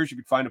others. You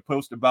can find a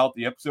post about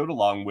the episode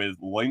along with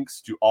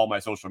links to all my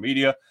social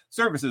media,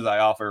 services I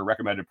offer,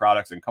 recommended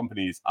products, and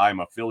companies I'm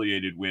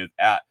affiliated with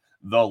at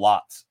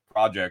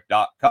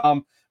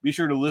thelotsproject.com. Be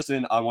sure to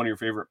listen on one of your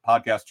favorite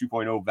Podcast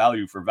 2.0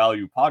 value for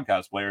value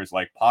podcast players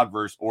like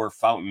Podverse or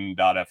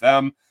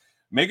Fountain.fm.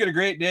 Make it a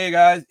great day,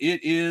 guys.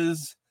 It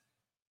is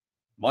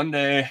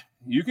Monday.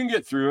 You can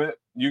get through it.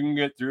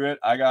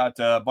 I got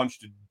a bunch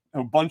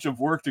of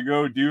work to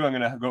go do. I'm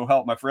going to go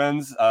help my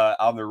friends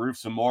on the roof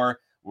some more.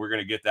 We're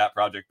going to get that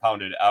project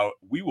pounded out.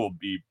 We will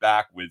be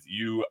back with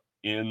you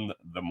in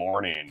the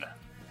morning.